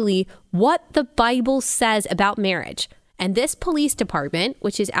literally what the Bible says about marriage. And this police department,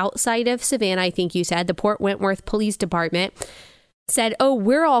 which is outside of Savannah, I think you said, the Port Wentworth Police Department, said, oh,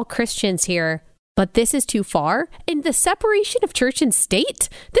 we're all Christians here, but this is too far. And the separation of church and state,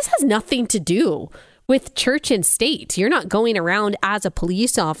 this has nothing to do with church and state. You're not going around as a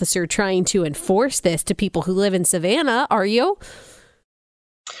police officer trying to enforce this to people who live in Savannah, are you?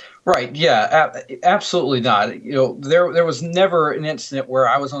 Right. Yeah, absolutely not. You know, there was never an incident where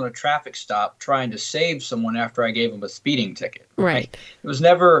I was on a traffic stop trying to save someone after I gave them a speeding ticket. Right. It was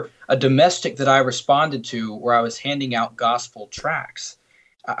never a domestic that I responded to where I was handing out gospel tracts.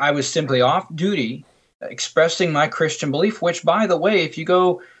 I was simply off duty, expressing my Christian belief, which, by the way, if you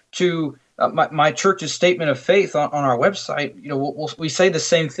go to my church's statement of faith on our website, you know, we say the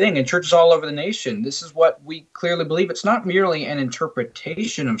same thing in churches all over the nation. This is what we clearly believe. It's not merely an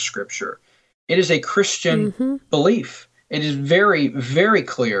interpretation of Scripture. It is a Christian belief. It is very, very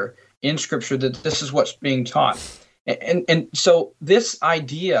clear in Scripture that this is what's being taught. And so this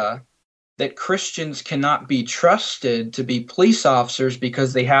idea that Christians cannot be trusted to be police officers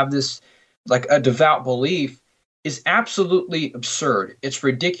because they have this, like, a devout belief is absolutely absurd. It's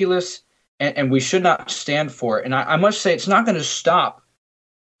ridiculous, and we should not stand for it. And I must say, it's not going to stop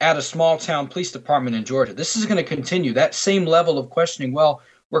at a small town police department in Georgia. This is going to continue. That same level of questioning, well,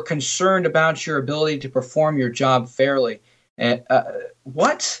 we're concerned about your ability to perform your job fairly. And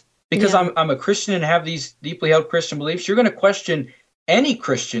what? Because I'm a Christian and have these deeply held Christian beliefs, you're going to question any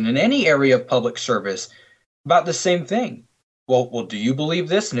Christian in any area of public service about the same thing. Well, do you believe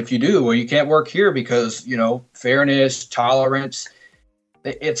this? And if you do, well, you can't work here because, you know, fairness, tolerance.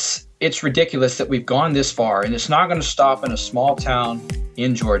 It's ridiculous that we've gone this far, and it's not going to stop in a small town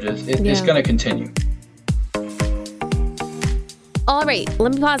in Georgia. It's going to continue. All right,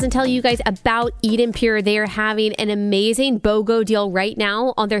 let me pause and tell you guys about Eden Pure. They are having an amazing BOGO deal right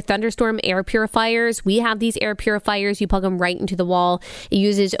now on their Thunderstorm air purifiers. We have these air purifiers. You plug them right into the wall. It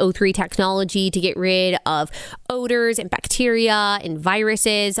uses O3 technology to get rid of odors and bacteria and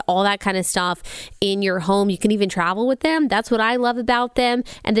viruses, all that kind of stuff in your home. You can even travel with them. That's what I love about them.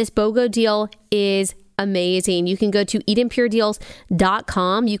 And this BOGO deal is amazing. You can go to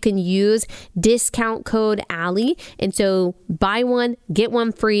EdenPureDeals.com. You can use discount code Allie. And so buy one, get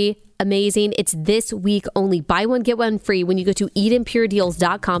one free. Amazing. It's this week only. Buy one, get one free. When you go to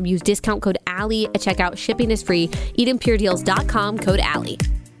EdenPureDeals.com, use discount code Allie at checkout. Shipping is free. EdenPureDeals.com, code Allie.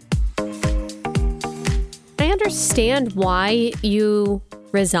 I understand why you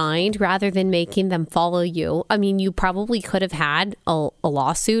resigned rather than making them follow you. I mean, you probably could have had a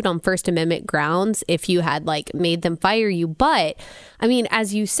lawsuit on First Amendment grounds if you had like made them fire you. But I mean,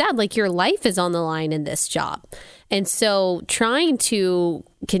 as you said, like your life is on the line in this job. And so trying to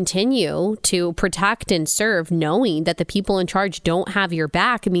continue to protect and serve, knowing that the people in charge don't have your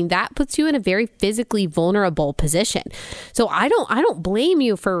back, I mean, that puts you in a very physically vulnerable position. So I don't blame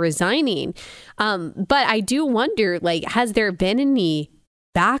you for resigning. But I do wonder, like, has there been any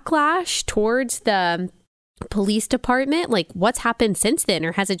backlash towards the police department? Like, what's happened since then?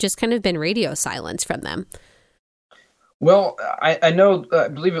 Or has it just kind of been radio silence from them? Well, I know, I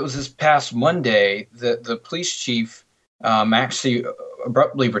believe it was this past Monday that the police chief actually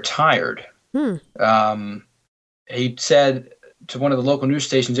abruptly retired. He said to one of the local news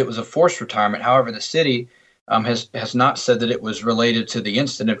stations it was a forced retirement. However, the city has not said that it was related to the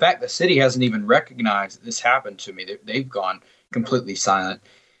incident. In fact, the city hasn't even recognized that this happened to me. They've gone completely silent.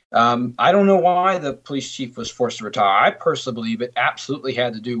 I don't know why the police chief was forced to retire. I personally believe it absolutely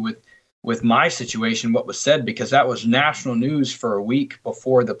had to do with my situation, what was said, because that was national news for a week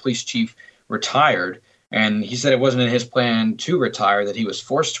before the police chief retired. And he said it wasn't in his plan to retire, that he was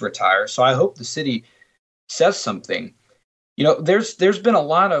forced to retire. So I hope the city says something. You know, there's been a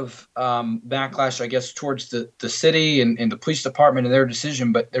lot of backlash, I guess, towards the city and the police department and their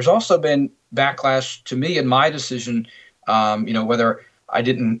decision. But there's also been backlash to me and my decision, whether I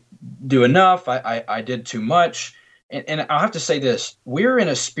didn't do enough, I did too much. And I'll have to say this, we're in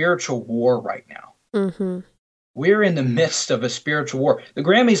a spiritual war right now. Mm-hmm. We're in the midst of a spiritual war. The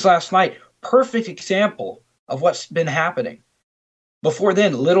Grammys last night, perfect example of what's been happening. Before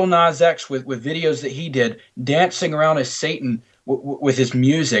then, Lil Nas X with videos that he did, dancing around as Satan with his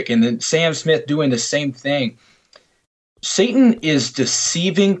music, and then Sam Smith doing the same thing. Satan is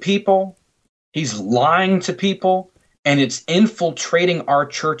deceiving people. He's lying to people. and it's infiltrating our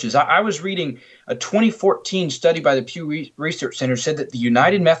churches. I was reading a 2014 study by the Pew Research Center said that the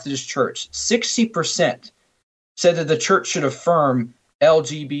United Methodist Church, 60% said that the church should affirm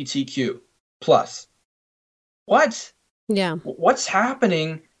LGBTQ plus. What? Yeah. What's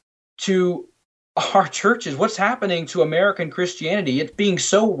happening to our churches? What's happening to American Christianity? It's being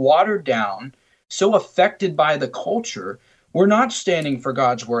so watered down, so affected by the culture. We're not standing for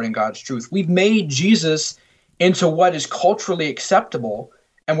God's word and God's truth. We've made Jesus into what is culturally acceptable,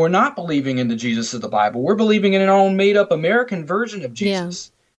 and we're not believing in the Jesus of the Bible. We're believing in an own made-up American version of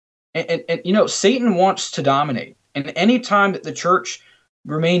Jesus. Yeah. And you know, Satan wants to dominate. And any time that the church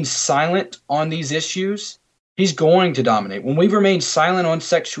remains silent on these issues, he's going to dominate. When we remain silent on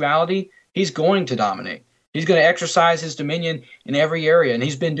sexuality, he's going to dominate. He's going to exercise his dominion in every area, and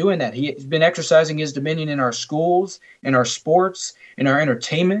he's been doing that. He's been exercising his dominion in our schools, in our sports, in our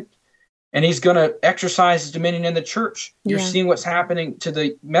entertainment, and he's going to exercise his dominion in the church. You're seeing what's happening to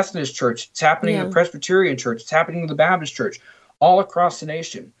the Methodist Church. It's happening in the Presbyterian Church. It's happening in the Baptist Church, all across the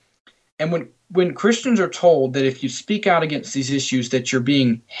nation. And when Christians are told that if you speak out against these issues that you're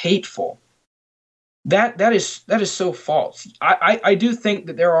being hateful, that is so false. I do think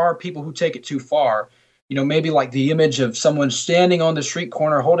that there are people who take it too far. You know, maybe like the image of someone standing on the street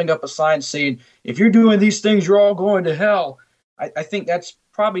corner holding up a sign saying, if you're doing these things, you're all going to hell. I think that's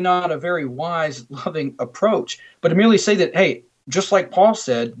probably not a very wise, loving approach. But to merely say that, hey, just like Paul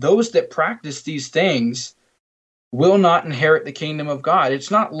said, those that practice these things will not inherit the kingdom of God.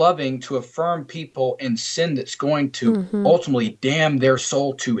 It's not loving to affirm people in sin that's going to ultimately damn their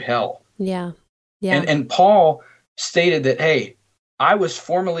soul to hell. Yeah. Yeah. And Paul stated that, hey, I was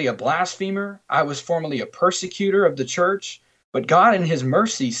formerly a blasphemer. I was formerly a persecutor of the church, but God in his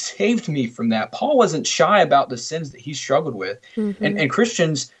mercy saved me from that. Paul wasn't shy about the sins that he struggled with. And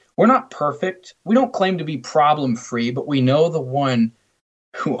Christians, we're not perfect. We don't claim to be problem-free, but we know the one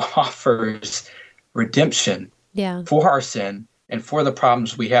who offers redemption for our sin and for the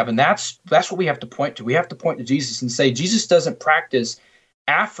problems we have. And that's what we have to point to. We have to point to Jesus and say, Jesus doesn't practice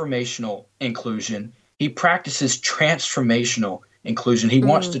affirmational inclusion. He practices transformational inclusion. He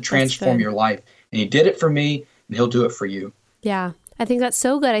wants to transform your life. And he did it for me, and he'll do it for you. Yeah, I think that's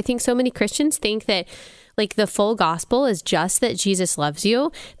so good. I think so many Christians think that like the full gospel is just that Jesus loves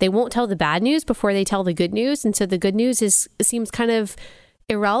you. They won't tell the bad news before they tell the good news. And so the good news seems kind of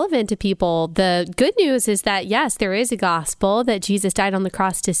irrelevant to people. The good news is that, yes, there is a gospel that Jesus died on the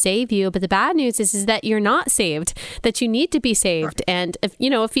cross to save you. But the bad news is that you're not saved, that you need to be saved. And,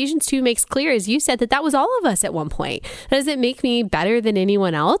 Ephesians 2 makes clear, as you said, that was all of us at one point. That doesn't make me better than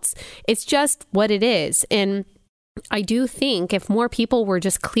anyone else. It's just what it is. And I do think if more people were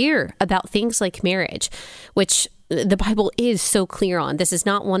just clear about things like marriage, which the Bible is so clear on, this is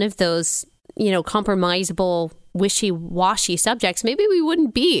not one of those, compromisable, wishy-washy subjects, maybe we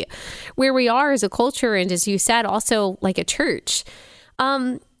wouldn't be where we are as a culture. And as you said, also like a church.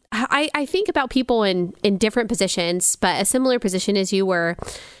 I think about people in different positions, but a similar position as you were,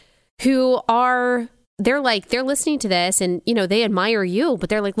 who are, they're listening to this and, they admire you, but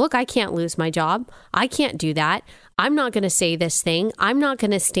they're like, look, I can't lose my job. I can't do that. I'm not going to say this thing. I'm not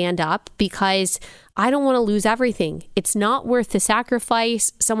going to stand up because I don't want to lose everything. It's not worth the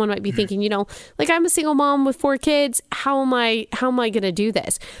sacrifice. Someone might be thinking, I'm a single mom with 4 kids. How am I going to do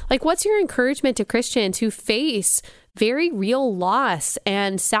this? Like, what's your encouragement to Christians who face very real loss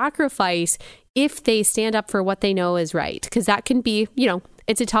and sacrifice if they stand up for what they know is right? Because that can be,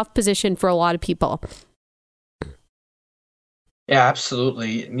 it's a tough position for a lot of people. Yeah,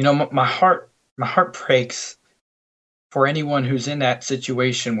 absolutely. My heart breaks for anyone who's in that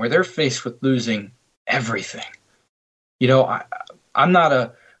situation where they're faced with losing everything. I'm not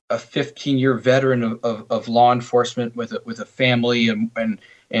a 15-year veteran of law enforcement with a family and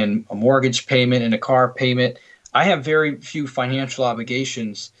a mortgage payment and a car payment. I have very few financial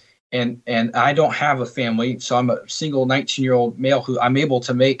obligations, and I don't have a family, so I'm a single 19-year-old male who I'm able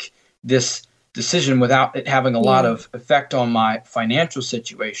to make this decision without it having a lot of effect on my financial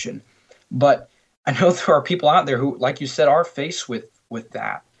situation. But I know there are people out there who, like you said, are faced with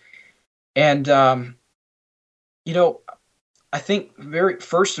that. And, I think very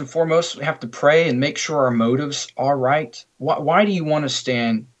first and foremost, we have to pray and make sure our motives are right. Why do you want to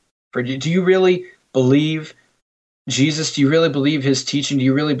stand for? Do you really believe Jesus? Do you really believe his teaching? Do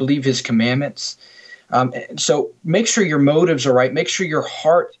you really believe his commandments? So make sure your motives are right. Make sure your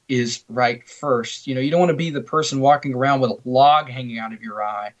heart is right first. You don't want to be the person walking around with a log hanging out of your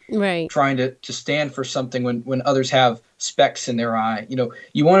eye, right, trying to stand for something when others have specks in their eye.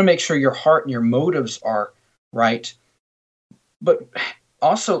 You want to make sure your heart and your motives are right. But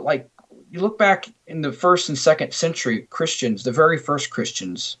also, you look back in the first and second century Christians, the very first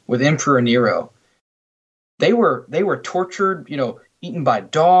Christians with Emperor Nero, they were tortured, eaten by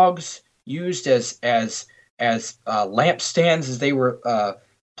dogs, used as lampstands as they were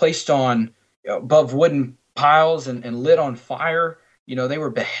placed on above wooden piles and lit on fire. They were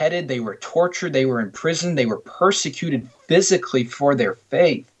beheaded, they were tortured, they were imprisoned, they were persecuted physically for their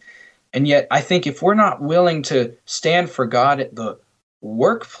faith. And yet, I think if we're not willing to stand for God at the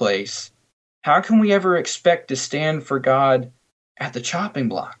workplace, how can we ever expect to stand for God at the chopping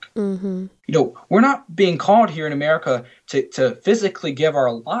block? Mm-hmm. We're not being called here in America to physically give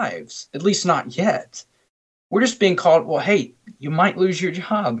our lives, at least not yet. We're just being called, well, hey, you might lose your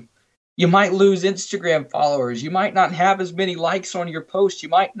job. You might lose Instagram followers. You might not have as many likes on your post. You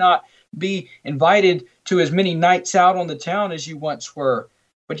might not be invited to as many nights out on the town as you once were.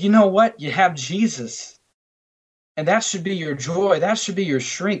 But you know what? You have Jesus. And that should be your joy. That should be your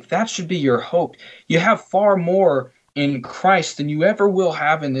strength. That should be your hope. You have far more in Christ than you ever will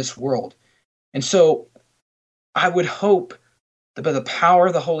have in this world. And so I would hope that by the power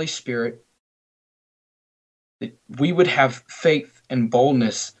of the Holy Spirit, that we would have faith and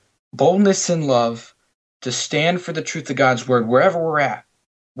boldness and love to stand for the truth of God's word wherever we're at,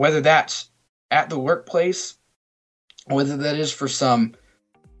 whether that's at the workplace, or whether that is for some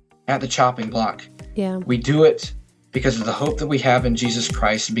at the chopping block. Yeah. We do it because of the hope that we have in Jesus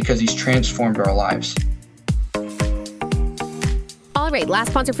Christ and because he's transformed our lives. All right,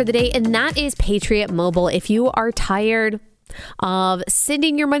 last sponsor for the day, and that is Patriot Mobile. If you are tired of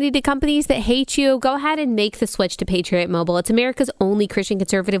sending your money to companies that hate you, go ahead and make the switch to Patriot Mobile. It's America's only Christian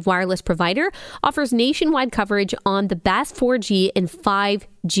conservative wireless provider, offers nationwide coverage on the best 4G and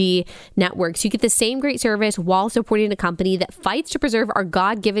 5G networks. You get the same great service while supporting a company that fights to preserve our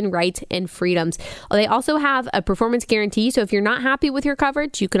God-given rights and freedoms. They also have a performance guarantee, so if you're not happy with your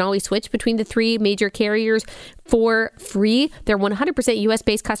coverage, you can always switch between the three major carriers for free. Their 100%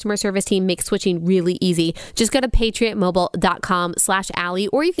 US-based customer service team makes switching really easy. Just go to patriotmobile.com/Allie,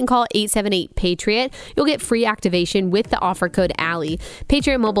 or you can call 878-PATRIOT. You'll get free activation with the offer code Allie.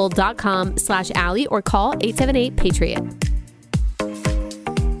 patriotmobile.com/Allie, or call 878-PATRIOT.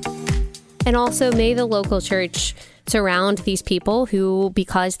 And also, may the local church surround these people who,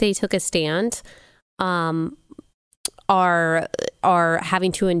 because they took a stand, are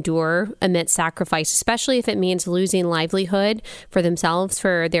having to endure immense sacrifice, especially if it means losing livelihood for themselves,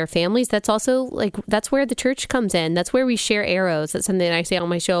 for their families. That's also that's where the church comes in. That's where we share arrows. That's something I say on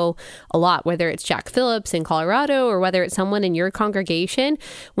my show a lot, whether it's Jack Phillips in Colorado or whether it's someone in your congregation.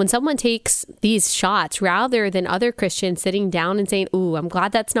 When someone takes these shots, rather than other Christians sitting down and saying, ooh, I'm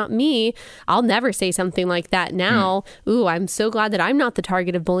glad that's not me. I'll never say something like that now. Ooh, I'm so glad that I'm not the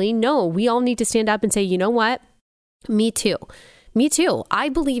target of bullying. No, we all need to stand up and say, you know what? Me too. Me too. I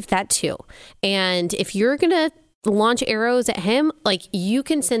believe that too. And if you're going to launch arrows at him, you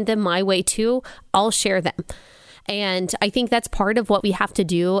can send them my way too. I'll share them. And I think that's part of what we have to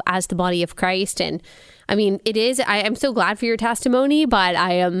do as the body of Christ. And I mean, I'm so glad for your testimony, but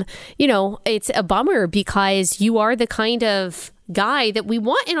I am, it's a bummer because you are the kind of guy that we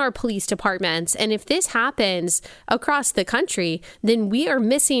want in our police departments. And if this happens across the country, then we are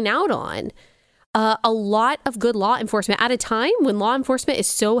missing out on a lot of good law enforcement at a time when law enforcement is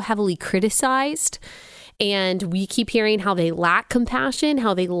so heavily criticized, and we keep hearing how they lack compassion,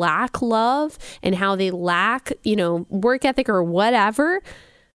 how they lack love, and how they lack, work ethic or whatever.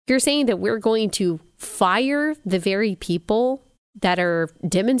 You're saying that we're going to fire the very people that are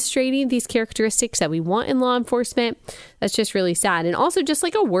demonstrating these characteristics that we want in law enforcement. That's just really sad. And also just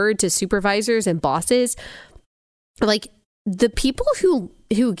a word to supervisors and bosses, the people who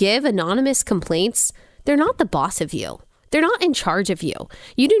give anonymous complaints, they're not the boss of you. They're not in charge of you.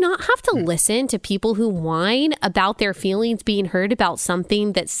 You do not have to listen to people who whine about their feelings being hurt about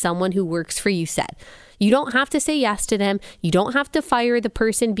something that someone who works for you said. You don't have to say yes to them. You don't have to fire the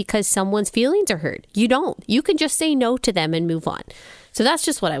person because someone's feelings are hurt. You don't. You can just say no to them and move on. So that's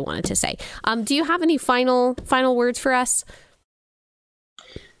just what I wanted to say. Do you have any final words for us?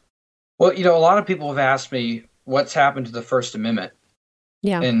 Well, a lot of people have asked me what's happened to the First Amendment.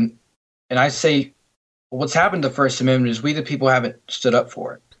 Yeah. And I say, what's happened to the First Amendment is we the people haven't stood up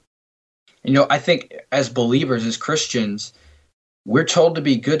for it. I think as believers, as Christians, we're told to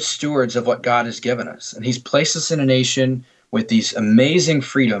be good stewards of what God has given us. And he's placed us in a nation with these amazing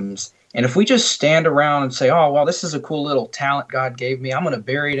freedoms. And if we just stand around and say, oh, well, this is a cool little talent God gave me, I'm going to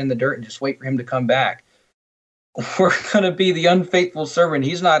bury it in the dirt and just wait for him to come back, we're going to be the unfaithful servant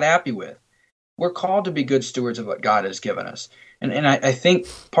he's not happy with. We're called to be good stewards of what God has given us. And I think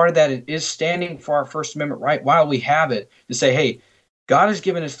part of that is standing for our First Amendment right while we have it, to say, hey, God has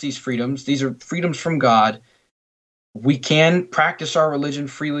given us these freedoms. These are freedoms from God. We can practice our religion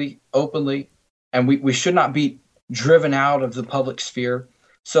freely, openly, and we should not be driven out of the public sphere.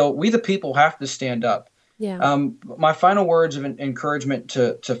 So we, the people, have to stand up. Yeah. My final words of encouragement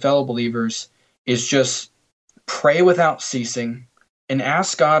to fellow believers is just pray without ceasing and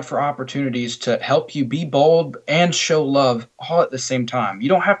ask God for opportunities to help you be bold and show love all at the same time. You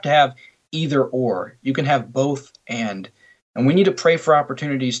don't have to have either or. You can have both and we need to pray for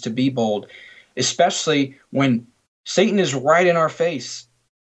opportunities to be bold, especially when Satan is right in our face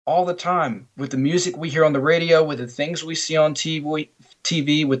all the time with the music we hear on the radio, with the things we see on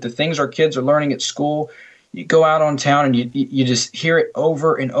TV, with the things our kids are learning at school. You go out on town and you just hear it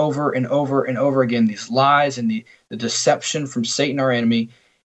over and over and over and over again, these lies and the deception from Satan, our enemy.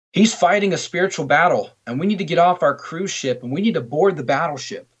 He's fighting a spiritual battle, and we need to get off our cruise ship and we need to board the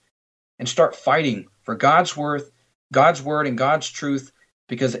battleship and start fighting for God's word, and God's truth,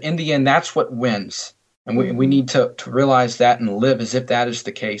 because in the end, that's what wins. And we need to realize that and live as if that is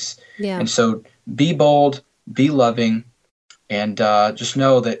the case. Yeah. And so be bold, be loving, and just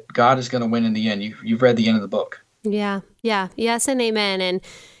know that God is going to win in the end. You've read the end of the book. Yeah. Yes and amen. And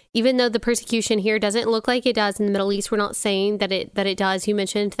even though the persecution here doesn't look like it does in the Middle East, we're not saying that it does. You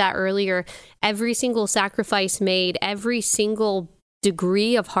mentioned that earlier. Every single sacrifice made, every single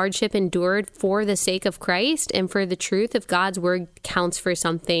degree of hardship endured for the sake of Christ and for the truth of God's word counts for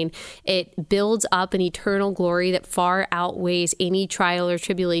something. It builds up an eternal glory that far outweighs any trial or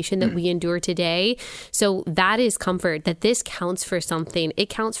tribulation that we endure today. So that is comfort, that this counts for something. It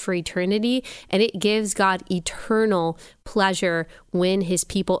counts for eternity, and it gives God eternal pleasure when his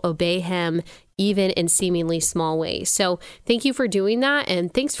people obey him, even in seemingly small ways. So thank you for doing that.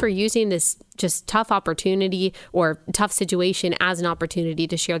 And thanks for using this just tough opportunity or tough situation as an opportunity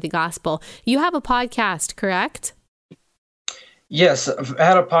to share the gospel. You have a podcast, correct? Yes, I've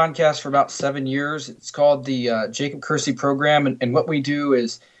had a podcast for about 7 years. It's called the Jacob Kersey Program. And what we do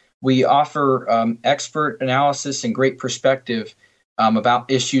is we offer expert analysis and great perspective about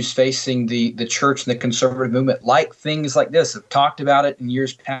issues facing the church and the conservative movement, like things like this. I've talked about it in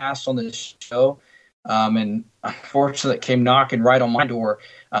years past on this show, and unfortunately it came knocking right on my door.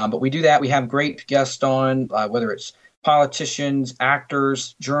 But we do that. We have great guests on, whether it's politicians,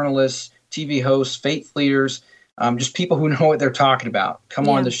 actors, journalists, TV hosts, faith leaders, just people who know what they're talking about. Come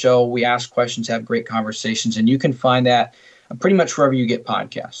on the show. We ask questions, have great conversations, and you can find that pretty much wherever you get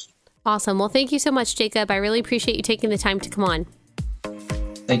podcasts. Awesome. Well, thank you so much, Jacob. I really appreciate you taking the time to come on.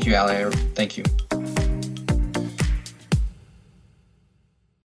 Thank you, Allie. Thank you.